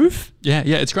to the watch it. roof? Yeah,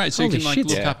 it's great. So Holy you can shit.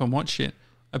 look Yeah. up and watch shit.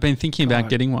 I've been thinking about God.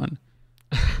 getting one.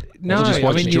 No, I'll just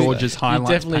watch I mean, George's You highlight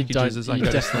definitely packages don't. as I You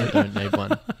go. definitely don't need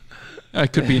one.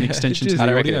 It could be an extension to Just- the I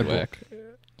don't reckon audio it'd book. work.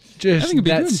 just I think it'd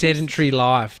be that good. sedentary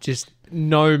life, just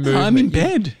no movement. I'm in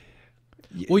bed.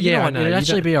 Well, you know I what? know. It'd You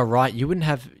actually don't- be alright. You wouldn't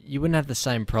have the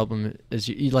same problem as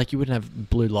you like. You wouldn't have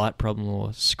blue light problem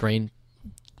or screen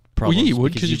Well, problems. yeah, you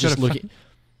would, because 'cause you've you're got just a looking.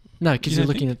 No, because You you're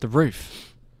don't looking think? at the roof.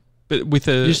 But with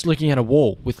You're a just looking at a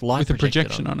wall with light with a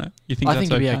projected projection on it. on it, you think I that's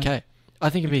think it'd okay? be okay. I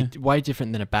think it'd be way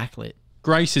different than a backlit.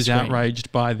 Grace is Screen.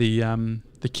 outraged by the quinoa and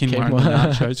the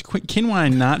Quinoa. nachos. Quinoa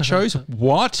and nachos?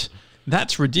 What?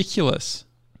 That's ridiculous.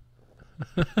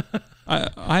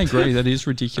 I agree. That is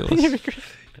ridiculous.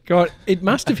 God, it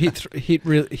must have hit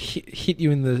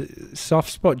you in the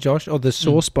soft spot, Josh, or the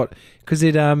sore spot, because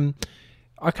it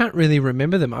I can't really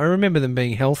remember them. I remember them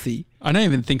being healthy. I don't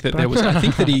even think that there was. I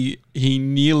think that he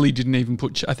nearly didn't even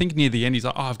put. I think near the end he's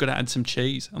like, "Oh, I've got to add some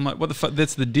cheese." I'm like, "What the fuck?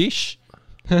 That's the dish."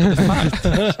 What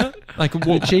the fuck? Like,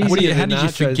 what? Cheesier What do you? How the did you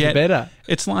nachos, the forget? better.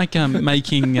 It's like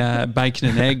making bacon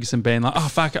and eggs and being like, "Oh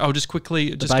fuck, I'll just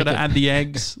quickly just got to bacon. add the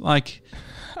eggs." Like,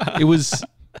 it was.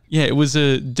 Yeah, it was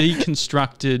a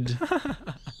deconstructed.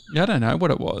 I don't know what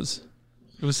it was.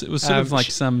 It was sort of like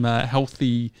some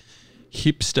healthy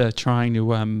hipster trying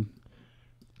to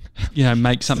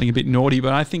make something a bit naughty.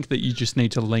 But I think that you just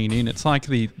need to lean in. It's like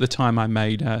the time I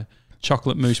made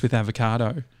chocolate mousse with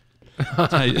avocado.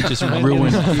 It just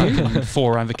ruined fucking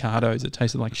 4 avocados. It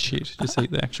tasted like shit. Just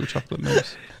eat the actual chocolate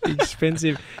mousse.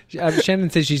 Expensive. Shannon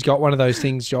says she's got one of those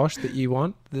things, Josh, that you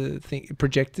want, the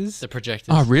projectors. The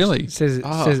projectors. Oh, really? Says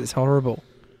it's horrible.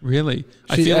 Really?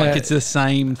 I She- feel like it's the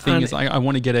same thing and- as I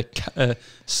want to get a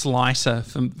slicer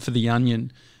for the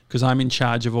onion because I'm in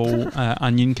charge of all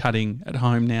onion cutting at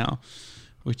home now,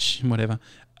 which, whatever,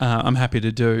 I'm happy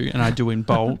to do, and I do in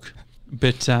bulk.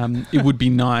 But it would be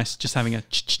nice just having a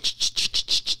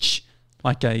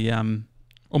like a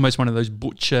almost one of those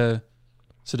butcher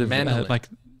sort of Mandolin. like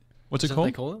what's Is it that what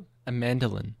they called? call it? A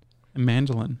mandolin. A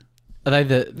mandolin. Are they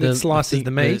That slices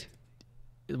the meat.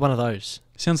 One of those.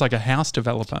 Sounds like a house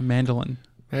developer. Mandolin.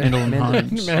 Mandolin. Mandolin.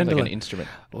 Sounds like an Mandolin. instrument.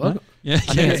 What? Yeah. I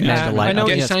think it's Yeah, Mandalay. I know what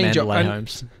think you're it's saying, Jo- Mandalay I-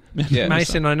 Homes. Yeah.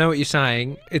 Mason, I know what you're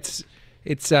saying. It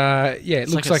looks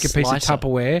like like a a piece slicer. of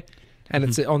Tupperware, and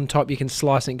it's on top. You can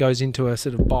slice it and it goes into a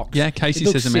sort of box. Yeah, Casey It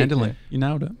looks says a sick. mandolin. You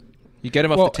nailed it. You get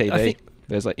them off Well, the TV. I think-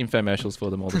 There's like infomercials for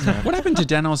them all the time. What happened to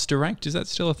Danos Direct? Is that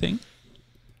still a thing?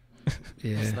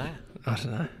 Yeah. What's that? I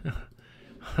don't know.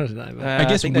 I don't know. Mate. I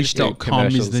guess think they just do Wish.com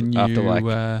is the commercials new after,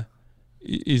 like-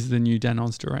 is the new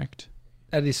Danos Direct.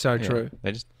 That is so Yeah. true.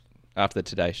 They just after the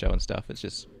Today Show and stuff. It's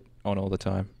just on all the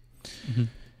time. Mm-hmm. You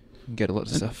can get a lot of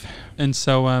stuff. And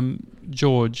so,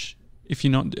 George, if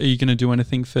you're not, are you going to do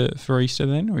anything for Easter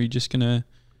then, or are you just going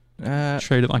to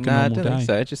treat it like a I normal don't day? think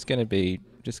so. It's just gonna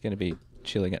be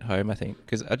chilling at home. I think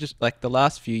because I just like the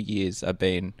last few years I've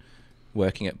been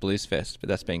working at Blues Fest, but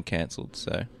that's been cancelled.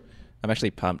 So I'm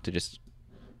actually pumped to just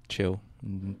chill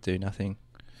and do nothing.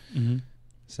 Mm-hmm.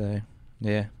 So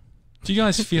yeah, Do you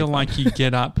guys feel like you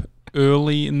get up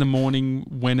early in the morning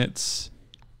when it's,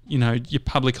 your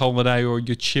public holiday or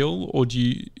your chill, or do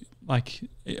you like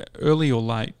early or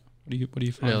late? What do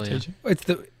you find, Earlier.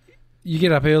 TJ? You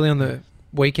get up early on the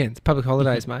weekends, public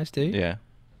holidays, mate. Do you? yeah.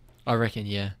 I reckon,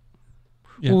 yeah.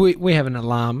 Yeah. Well, we have an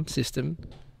alarm system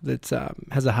that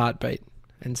has a heartbeat,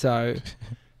 and so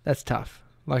that's tough.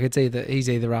 Like he's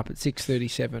either up at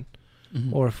 6:37,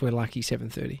 Mhm. or if we're lucky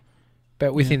 7:30,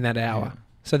 but within that hour. Yeah.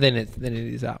 So then it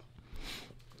is up.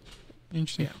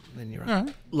 Interesting. Yeah, then you're up. All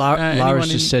right. Lara's anyone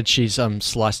just in- said she's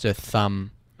sliced her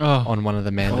thumb Oh, on one of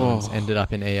the mandolins, Oh. ended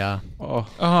up in ER. Oh,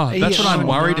 that's what I'm Oh,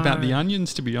 worried no. about the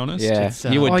onions, to be honest. yeah. It's,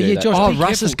 You would oh, do yeah, that. Josh, Oh, be Russ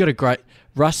careful. has got a great.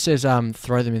 Russ says,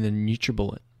 throw them in the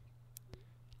NutriBullet.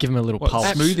 Give them a little What,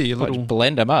 pulse. smoothie, a Like, little.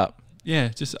 blend them up. Yeah,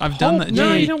 just I've done that. No,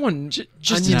 Yeah. you don't want.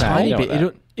 Just onions. a No, tiny you don't bit.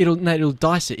 want It'll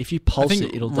dice it. If you I pulse think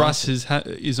it, it'll Russ dice it.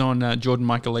 is on Jordan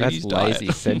Michaelides' That's lazy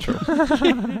diet. central.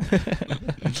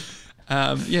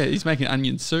 Yeah, he's making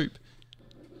onion soup.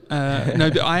 No,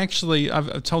 but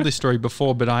I've told this story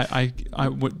before, but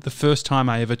the first time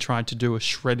I ever tried to do a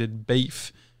shredded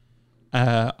beef,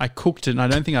 I cooked it, and I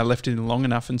don't think I left it in long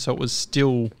enough, and so it was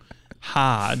still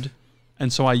hard,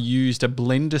 and so I used a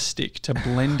blender stick to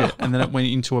blend it, and then it went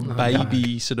into a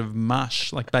baby sort of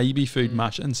mush, like baby food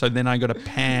mush, and so then I got a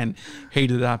pan,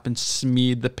 heated it up, and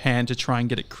smeared the pan to try and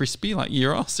get it crispy like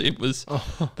gyros. It was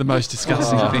the most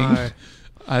disgusting thing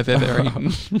I've ever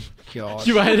eaten. God.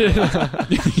 You ate it.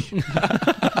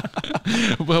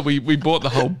 Well, we bought the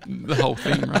whole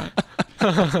thing, right?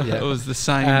 It was the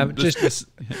same.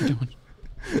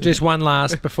 Just one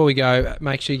last before we go.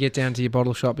 Make sure you get down to your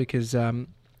bottle shop because, Jamie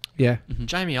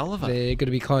Oliver. they're going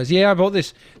to be closed. Yeah, I bought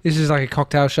this. This is like a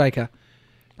cocktail shaker.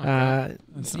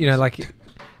 That's Like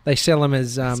they sell them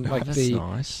as like That's the,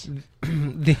 nice.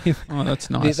 the Oh, that's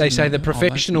nice. they say isn't the it? Oh, that's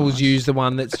professionals nice. use the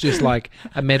one that's just like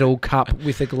a metal cup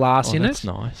with a glass in That's it.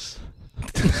 nice.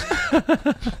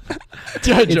 It's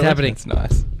happening. That's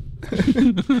nice.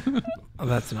 Oh,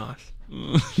 that's nice.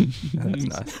 That's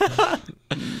nice.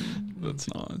 That's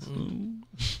nice.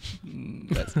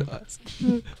 That's nice.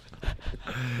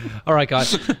 All right,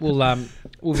 guys. We'll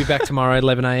be back tomorrow at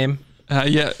 11 a.m.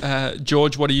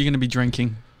 George, what are you going to be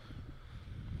drinking?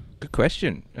 Good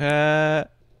question. Don't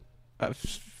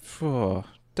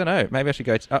know. Maybe I should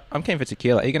go. I'm keen for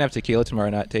tequila. Are you going to have tequila tomorrow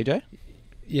night, TJ?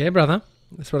 Yeah, brother.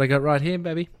 That's what I got right here,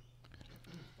 baby.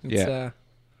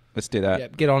 Let's do that. Yeah,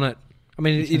 get on it. I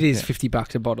mean, it is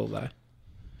 $50 a bottle, though.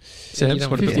 Sebs, you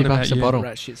don't what want to about $50 a you? bottle.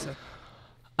 Rat shit, so.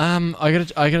 I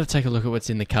gotta take a look at what's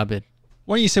in the cupboard.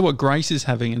 Why don't you see what Grace is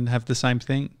having and have the same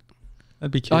thing?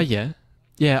 That'd be cute. Oh yeah,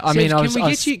 yeah. I Sebs, mean, I can was we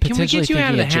get you- can we potentially get you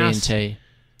out of thinking the of house? G&T.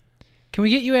 Can we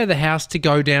get you out of the house to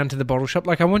go down to the bottle shop?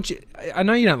 Like, I want you. I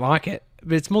know you don't like it,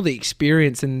 but it's more the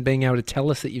experience and being able to tell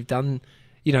us that you've done.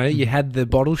 You know, you had the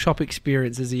bottle shop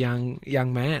experience as a young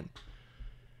man.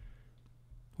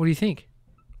 What do you think?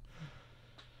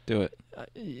 Do it.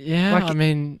 Yeah, Like- I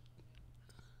mean,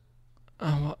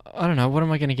 I don't know. What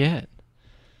am I going to get?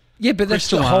 Yeah, but that's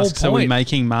Crystal the whole asks, are we point.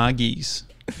 making margies?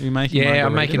 Are we making Yeah,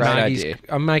 I'm margaritas? making Great margies. idea.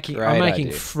 I'm making Great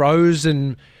idea.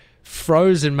 frozen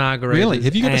margaritas. Really?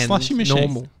 Have you got a and slushy machine?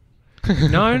 Normal.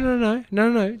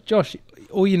 No. Josh,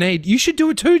 all you need. You should do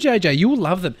it too, JJ. You will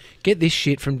love them. Get this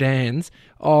shit from Dan's.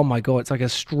 Oh my god, it's like a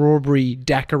strawberry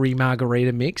daiquiri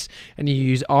margarita mix, and you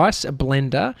use ice, a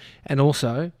blender, and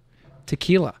also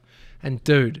tequila. And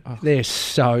dude, they're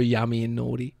so yummy and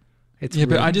naughty. It's Yeah,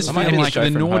 but really I just I might feel have to like show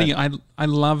the from naughty. I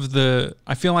love the.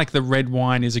 I feel like the red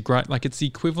wine is a great. Like it's the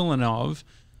equivalent of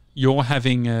you're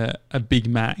having a Big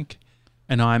Mac,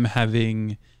 and I'm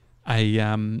having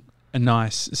a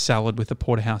nice salad with a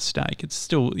porterhouse steak. It's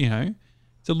still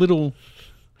it's a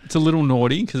little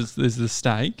naughty because there's the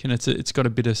steak and it's got a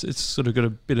bit of sort of got a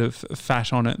bit of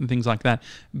fat on it and things like that.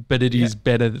 But it is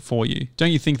better for you.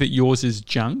 Don't you think that yours is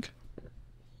junk?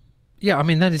 Yeah, I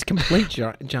mean, that is complete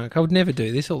junk. I would never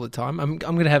do this all the time. I'm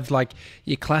going to have like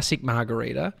your classic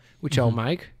margarita, which I'll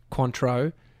make,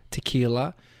 Cointreau,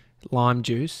 tequila, lime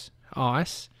juice,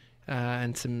 ice,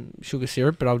 and some sugar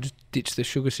syrup, but I'll just ditch the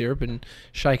sugar syrup and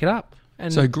shake it up.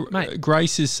 And So mate,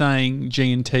 Grace is saying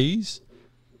G&Ts.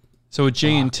 So a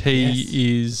G&T yes.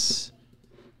 is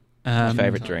My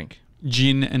favourite drink.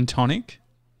 gin and tonic.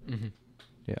 Mm-hmm.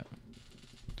 Yeah.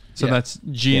 So Yeah. that's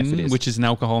gin, Yes, it is. which is an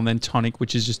alcohol, and then tonic,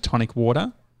 which is just tonic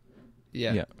water.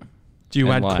 yeah. Yeah. Do you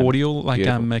And add lime. cordial, like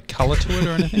Beautiful. a colour to it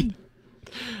or anything?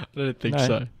 I don't think No.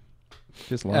 so.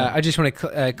 Just I just want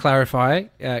to clarify,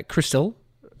 Crystal,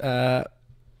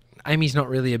 Amy's not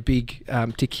really a big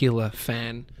tequila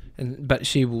fan, but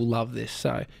she will love this.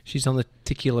 So she's on the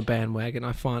tequila bandwagon.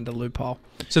 I find a loophole.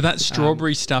 So that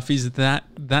strawberry stuff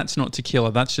that's not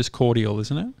tequila. That's just cordial,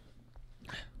 isn't it?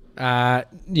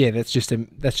 Yeah, that's just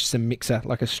a mixer,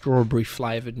 like a strawberry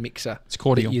flavored mixer. It's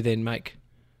cordial. That you then make.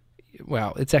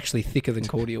 Well, it's actually thicker than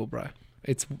cordial, bro.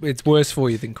 It's worse for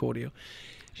you than cordial.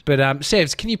 But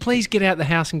Sevs, can you please get out the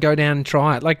house and go down and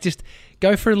try it? Like, just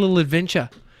go for a little adventure.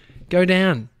 Go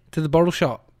down to the bottle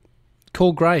shop.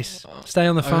 Call Grace. Stay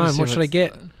on the I gotta phone. see What should I what's-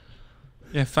 get?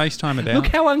 Yeah, FaceTime it Look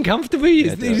out. how uncomfortable he is.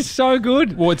 Yeah, It do is so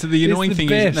good. Well, it's the It's annoying the thing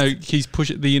best. is he's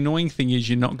pushing. The annoying thing is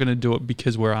you're not going to do it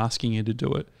because we're asking you to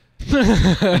do it,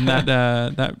 and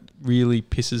that really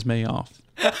pisses me off.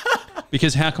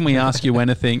 Because how can we ask you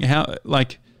anything? How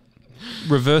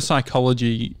reverse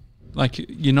psychology? Like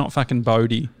you're not fucking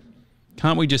Bodhi.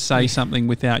 Can't we just say something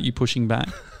without you pushing back?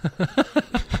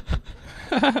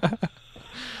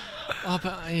 Oh,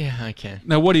 but yeah, okay.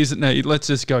 Now, what is it? No, let's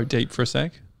just go deep for a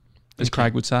sec, as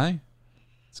Craig would say.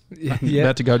 Yeah.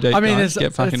 About to go deep. I mean, guys. there's-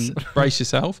 Get fucking brace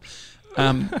yourself.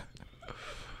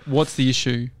 What's the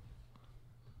issue?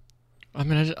 I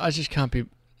mean, I just can't be.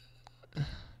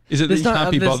 Is it that There's you no-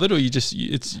 can't be there's- bothered, or you just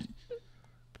it's?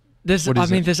 There's. What I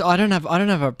is mean, it? there's. I don't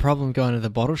have a problem going to the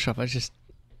bottle shop. I just.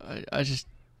 I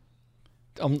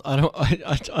don't know.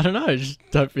 I just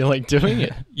don't feel like doing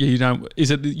it. Yeah, you don't.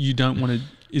 Is it that you don't want to?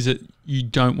 Is it you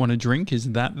don't want to drink? Is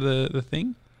that the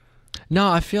thing? No,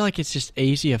 I feel like it's just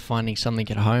easier finding something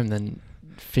at home than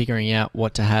figuring out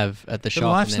what to have at the shop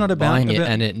life's and then not about- buying it about-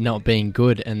 and it not being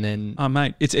good and then Oh,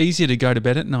 mate, it's easier to go to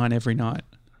bed at 9 every night.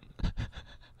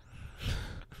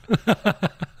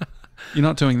 You're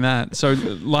not doing that, so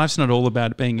life's not all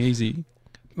about being easy.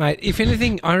 Mate, if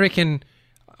anything, I reckon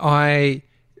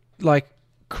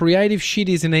creative shit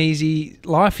isn't easy.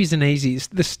 Life isn't easy. It's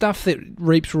the stuff that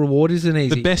reaps reward isn't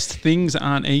easy. The best things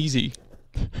aren't easy.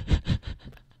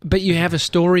 But you have a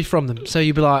story from them. So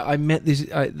you'd be like, I met this,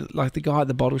 like the guy at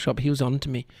the bottle shop, he was on to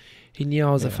me. He knew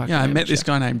I was a fucking Yeah, I met this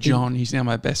amateur. guy named John. He's now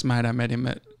my best mate. I met him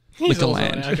at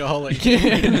Liquorland. alcoholic.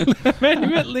 Man,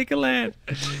 you at Liquorland.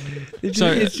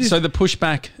 So the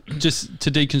pushback, just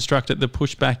to deconstruct it, the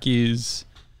pushback is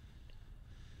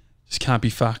just can't be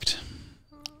fucked.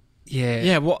 Yeah.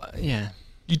 Yeah. What? Yeah.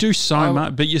 You do so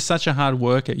much, but you're such a hard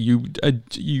worker. You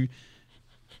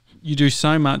do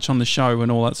so much on the show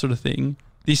and all that sort of thing.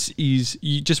 This is,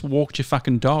 you just walked your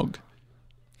fucking dog.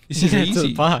 This is To easy.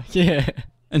 the park. Yeah.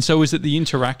 And so is it the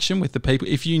interaction with the people?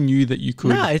 If you knew that you could...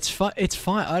 No, it's fine. It's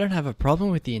fine. I don't have a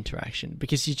problem with the interaction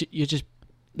because you're just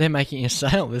they're making a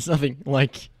sale. There's nothing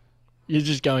like you're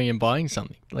just going and buying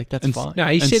something. Like that's And fine. No,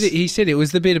 he said it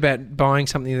was the bit about buying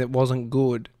something that wasn't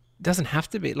good. It doesn't have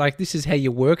to be. Like, this is how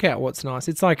you work out what's nice.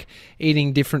 It's like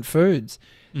eating different foods.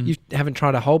 You haven't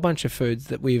tried a whole bunch of foods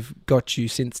that we've got you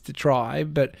since to try,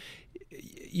 but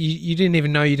you didn't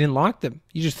even know you didn't like them.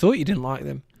 You just thought you didn't like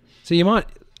them. So you might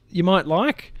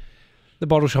like the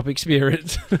bottle shop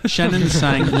experience. Shannon's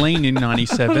saying lean in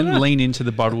 97, lean into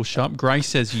the bottle shop. Grace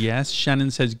says yes. Shannon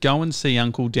says go and see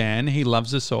Uncle Dan. He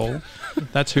loves us all.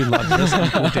 That's who loves us,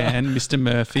 Uncle Dan, Mr.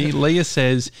 Murphy. Leah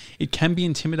says it can be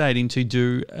intimidating to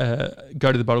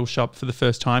go to the bottle shop for the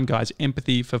first time, guys.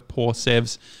 Empathy for poor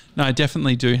Sevs. No, I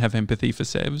definitely do have empathy for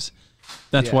Sevs.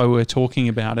 That's why we're talking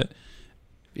about it.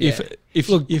 Yeah.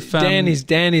 If Dan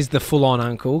is the full-on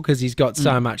uncle because he's got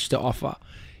so much to offer.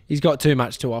 He's got too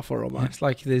much to offer almost.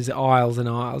 Like there's aisles and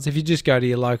aisles. If you just go to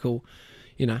your local,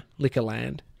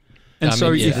 Liquorland. And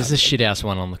there's a shithouse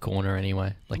one on the corner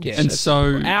anyway. Like, Yeah. and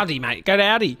so Audi, mate. Go to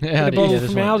Audi. Get a Audi, bottle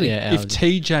there's from one. Audi. Yeah, if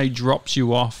Audi. TJ drops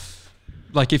you off,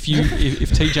 like if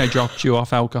TJ dropped you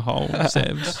off alcohol,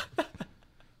 Sevs,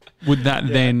 would that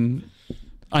then?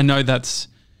 I know that's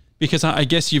because I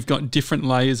guess you've got different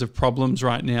layers of problems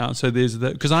right now. So there's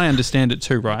because I understand it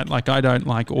too, right? Like I don't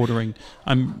like ordering.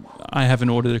 I haven't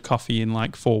ordered a coffee in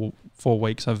like four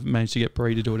weeks. I've managed to get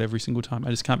Brie to do it every single time. I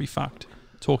just can't be fucked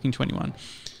talking to anyone.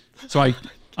 So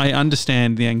I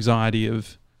understand the anxiety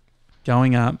of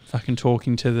going up, fucking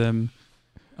talking to them.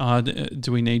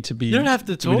 Do we need to be? You don't have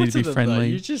to do we talk need to be them friendly? though.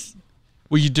 You just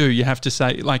Well, you do. You have to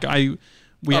say like we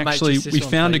mate, just this one,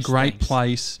 found a please, great thanks.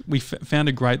 place. We found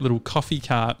a great little coffee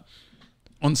cart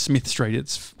on Smith Street.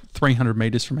 It's 300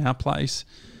 meters from our place.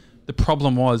 The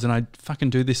problem was, and I fucking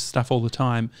do this stuff all the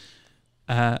time.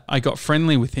 I got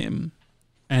friendly with him,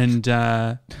 and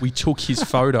we took his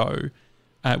photo.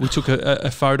 We took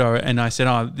a photo, and I said,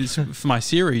 "Oh, this for my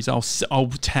series. I'll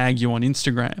tag you on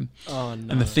Instagram." oh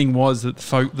no. And the thing was that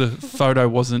the photo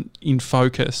wasn't in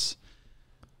focus,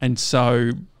 and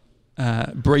so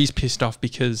Bree's pissed off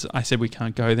because I said we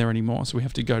can't go there anymore, so we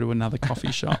have to go to another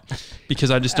coffee shop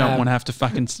because I just don't want to have to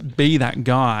fucking be that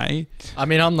guy. I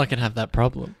mean, I'm not gonna have that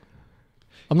problem.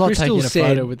 I'm not Crystal taking a said-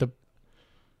 photo with the.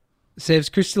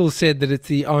 Sevs, Crystal said that it's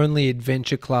the only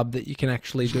adventure club that you can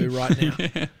actually do right now.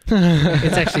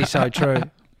 It's actually so true.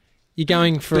 You're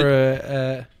going for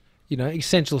a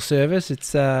essential service. It's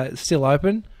still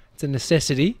open. It's a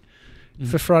necessity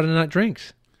for Friday night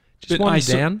drinks. Just But wind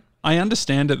down. I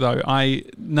understand it though.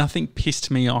 Nothing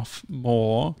pissed me off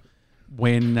more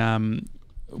when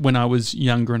I was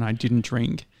younger and I didn't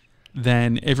drink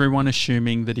than everyone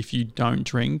assuming that if you don't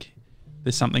drink,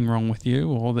 there's something wrong with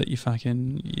you, or that your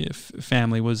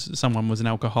family someone was an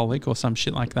alcoholic or some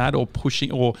shit like that, or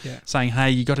pushing or saying,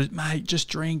 "Hey, you got to, mate, just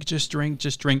drink. Is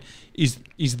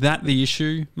that the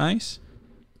issue, Mace?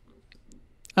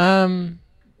 I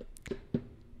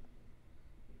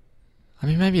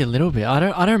mean, maybe a little bit. I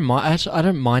don't mind. Actually, I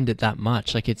don't mind it that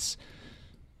much. Like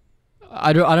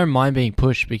I don't mind being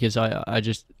pushed because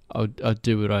I'll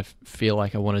do what I feel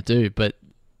like I want to do. But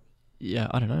yeah,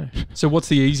 I don't know. So what's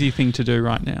the easy thing to do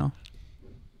right now?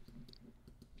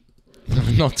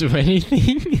 Not do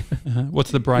anything. What's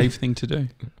the brave thing to do?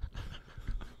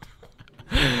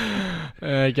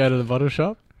 Go to the bottle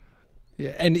shop.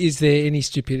 Yeah. And is there any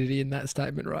stupidity in that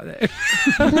statement right there?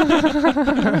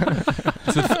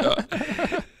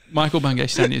 Michael Bungay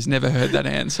Senior has never heard that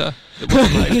answer. What's the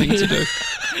brave thing to do?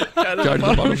 Go to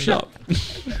the bottle shop.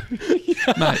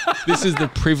 Mate, this is the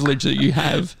privilege that you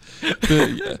have.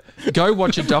 Go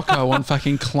watch a doco on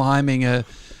fucking climbing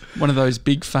one of those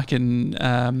big fucking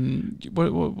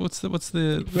what's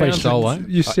the Free solo.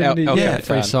 Yosemite.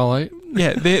 Free solo.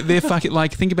 Yeah, they're fucking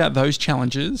like, think about those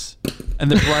challenges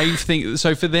and the brave thing.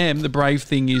 So for them, the brave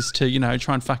thing is to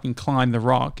try and fucking climb the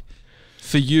rock.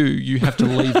 For you have to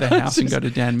leave the house and go to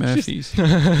Dan Murphy's.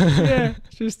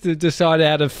 Just to decide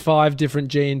out of 5 different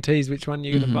G&Ts which one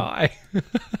you're going to buy.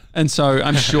 And so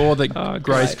I'm sure that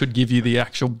Grace great. could give you the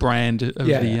actual brand of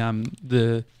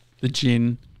the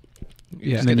gin.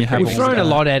 Yeah, And then you have we've all thrown that. a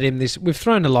lot at him this. We've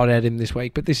thrown a lot at him this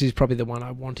week, but this is probably the one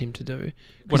I want him to do What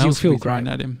because he'll else feel have we thrown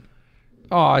great. at him?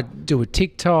 Oh, do a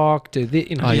TikTok, do this, Oh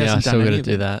He yeah, I hasn't still done got any to of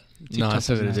do it. that. No, I TikTok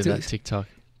still got to isn't do it? that TikTok.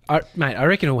 Mate, I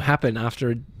reckon it will happen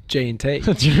after a G&T.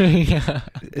 Yeah.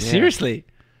 Seriously.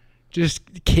 Just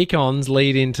kick-ons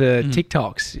lead into Mm.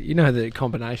 TikToks. You know the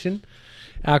combination.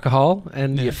 Alcohol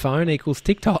and Yeah. your phone equals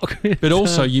TikTok. But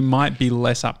also, you might be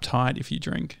less uptight if you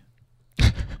drink.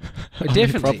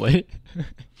 Definitely. Probably.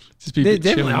 Just be a bit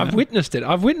Definitely. chill, I've you know? witnessed it.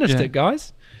 I've witnessed Yeah. it,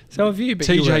 guys. So have you. But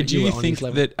you TJ, were- do you you were on think his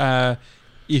level. that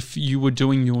if you were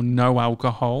doing your no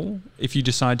alcohol, if you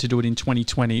decide to do it in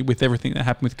 2020 with everything that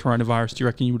happened with coronavirus, do you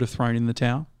reckon you would have thrown in the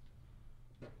towel?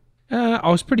 I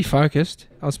was pretty focused.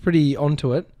 I was pretty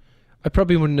onto it. I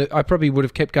probably wouldn't. I probably would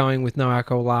have kept going with no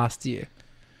alcohol last year.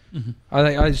 Mm-hmm.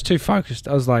 I was too focused.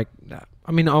 I was like, nah.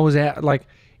 I mean, I was out. Like,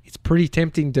 it's pretty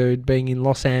tempting, dude, being in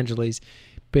Los Angeles,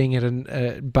 being at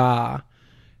a bar,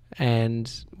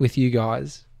 and with you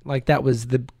guys. Like that was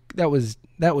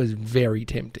very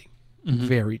tempting, Mm-hmm.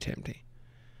 very tempting,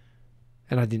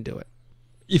 and I didn't do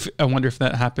it. I wonder if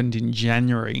that happened in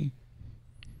January.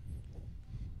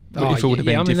 Oh, if it would have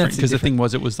been I mean, different, that's a because the different- thing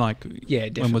was, it was like, Yeah,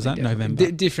 definitely. when was that? definitely.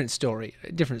 November. Different story.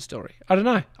 Different story. I don't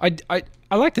know.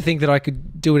 I like to think that I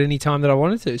could do it any time that I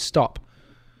wanted to. Stop.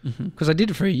 Mhm. Because I did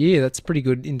it for a year. That's a pretty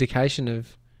good indication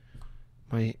of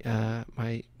my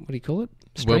what do you call it?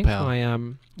 Strength? Willpower. My Yeah.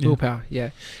 willpower. Yeah.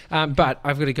 But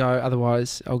I've got to go.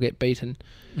 Otherwise, I'll get beaten.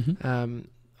 Mhm.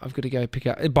 I've got to go pick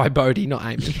up by Bodie, not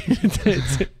Amy.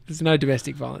 There's no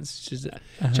domestic violence. It's just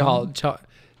Uh-huh. child. No,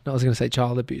 I was going to say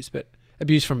child abuse, but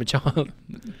abuse from a child.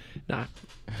 No,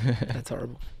 that's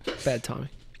horrible. Bad timing.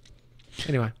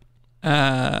 Anyway,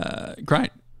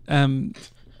 Great.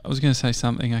 I was going to say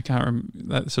something. I can't remember.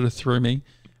 That sort of threw me.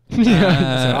 so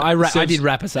I did Sebs-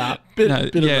 wrap us up. No,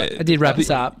 yeah, I did wrap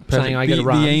us up saying I got to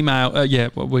run. The email,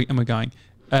 am I going?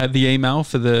 The email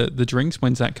for the drinks,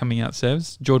 when's that coming out,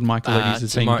 Sevs? Jordan Michaelides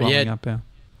has been tomorrow, blowing yeah. up our...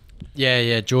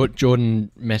 Yeah.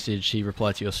 Jordan messaged. He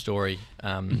replied to your story,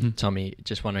 Mhm. Tommy,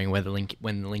 just wondering when the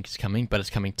link is coming, but it's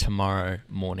coming tomorrow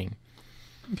morning.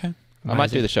 Okay. I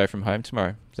might do the show from home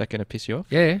tomorrow. Is that going to piss you off?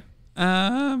 Yeah.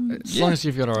 As long as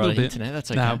you've got a alright little bit. internet,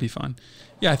 that's okay. That'll be fine.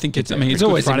 Yeah, I think it's. I mean, There's it's Good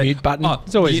always a Friday. mute button. Oh,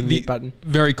 There's always a the- mute button.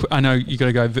 Very quick. I know you got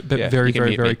to go, but Yeah, very, you can very,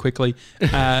 mute very me. quickly.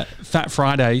 Fat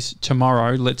Fridays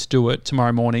tomorrow. Let's do it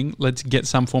tomorrow morning. Let's get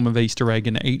some form of Easter egg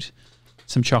and eat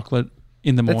some chocolate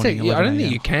in the That's morning. it. Yeah, I don't 11 think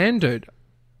a.m. you can, dude.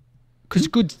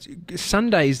 Because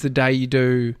Sunday's the day you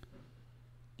do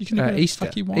You can do whatever the Easter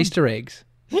fuck you want. Easter eggs.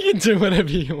 You can do whatever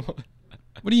you want.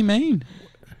 What do you mean?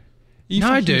 Are you No,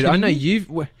 fucking dude. I kidding know me?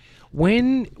 you've.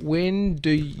 When do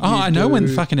you? Oh, I know when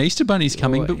do fucking Easter Bunny's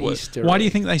coming, your but Easter why do you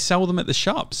egg? think they sell them at the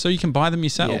shops so you can buy them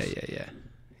yourself?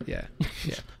 Yeah.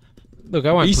 Look,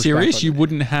 I won't. Are you push back serious? on You that.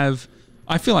 wouldn't have.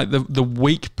 I feel like the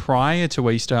week prior to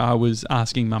Easter, I was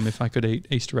asking Mum if I could eat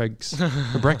Easter eggs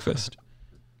for breakfast.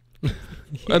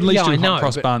 At least Yeah, do I know, hot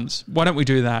cross but- buns. Why don't we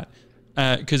do that?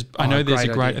 Because I Oh, know there's a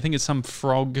great great. idea. I think it's some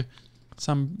frog,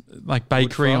 some like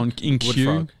bakery Woodfrog? in Kew.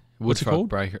 Woodfrog. What's it Woodfrog called?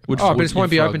 Bakery. Woodfrog. Oh, but it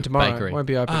won't be Woodfrog open tomorrow. Bakery. It won't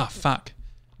be open. Ah, fuck.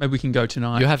 Maybe we can go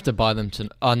tonight. You have to buy them to.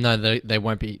 Oh no, they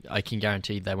won't be. I can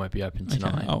guarantee they won't be open Okay,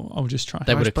 tonight. I'll just try.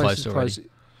 They Most would have places closed already. close.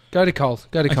 Go to Coles.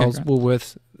 Go to Okay, Coles. great.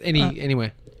 Woolworths. Ah.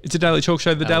 Anywhere. It's a Daily Talk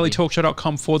Show, That'll be-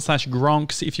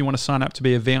 thedailytalkshow.com/Gronks if you want to sign up to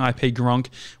be a VIP Gronk,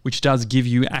 which does give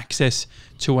you access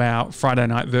to our Friday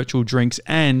night virtual drinks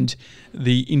and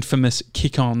the infamous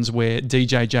kick-ons where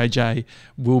DJ JJ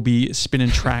will be spinning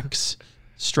tracks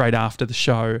straight after the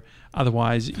show.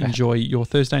 Otherwise, enjoy your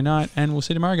Thursday night and we'll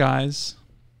see you tomorrow, guys.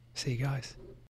 See you guys.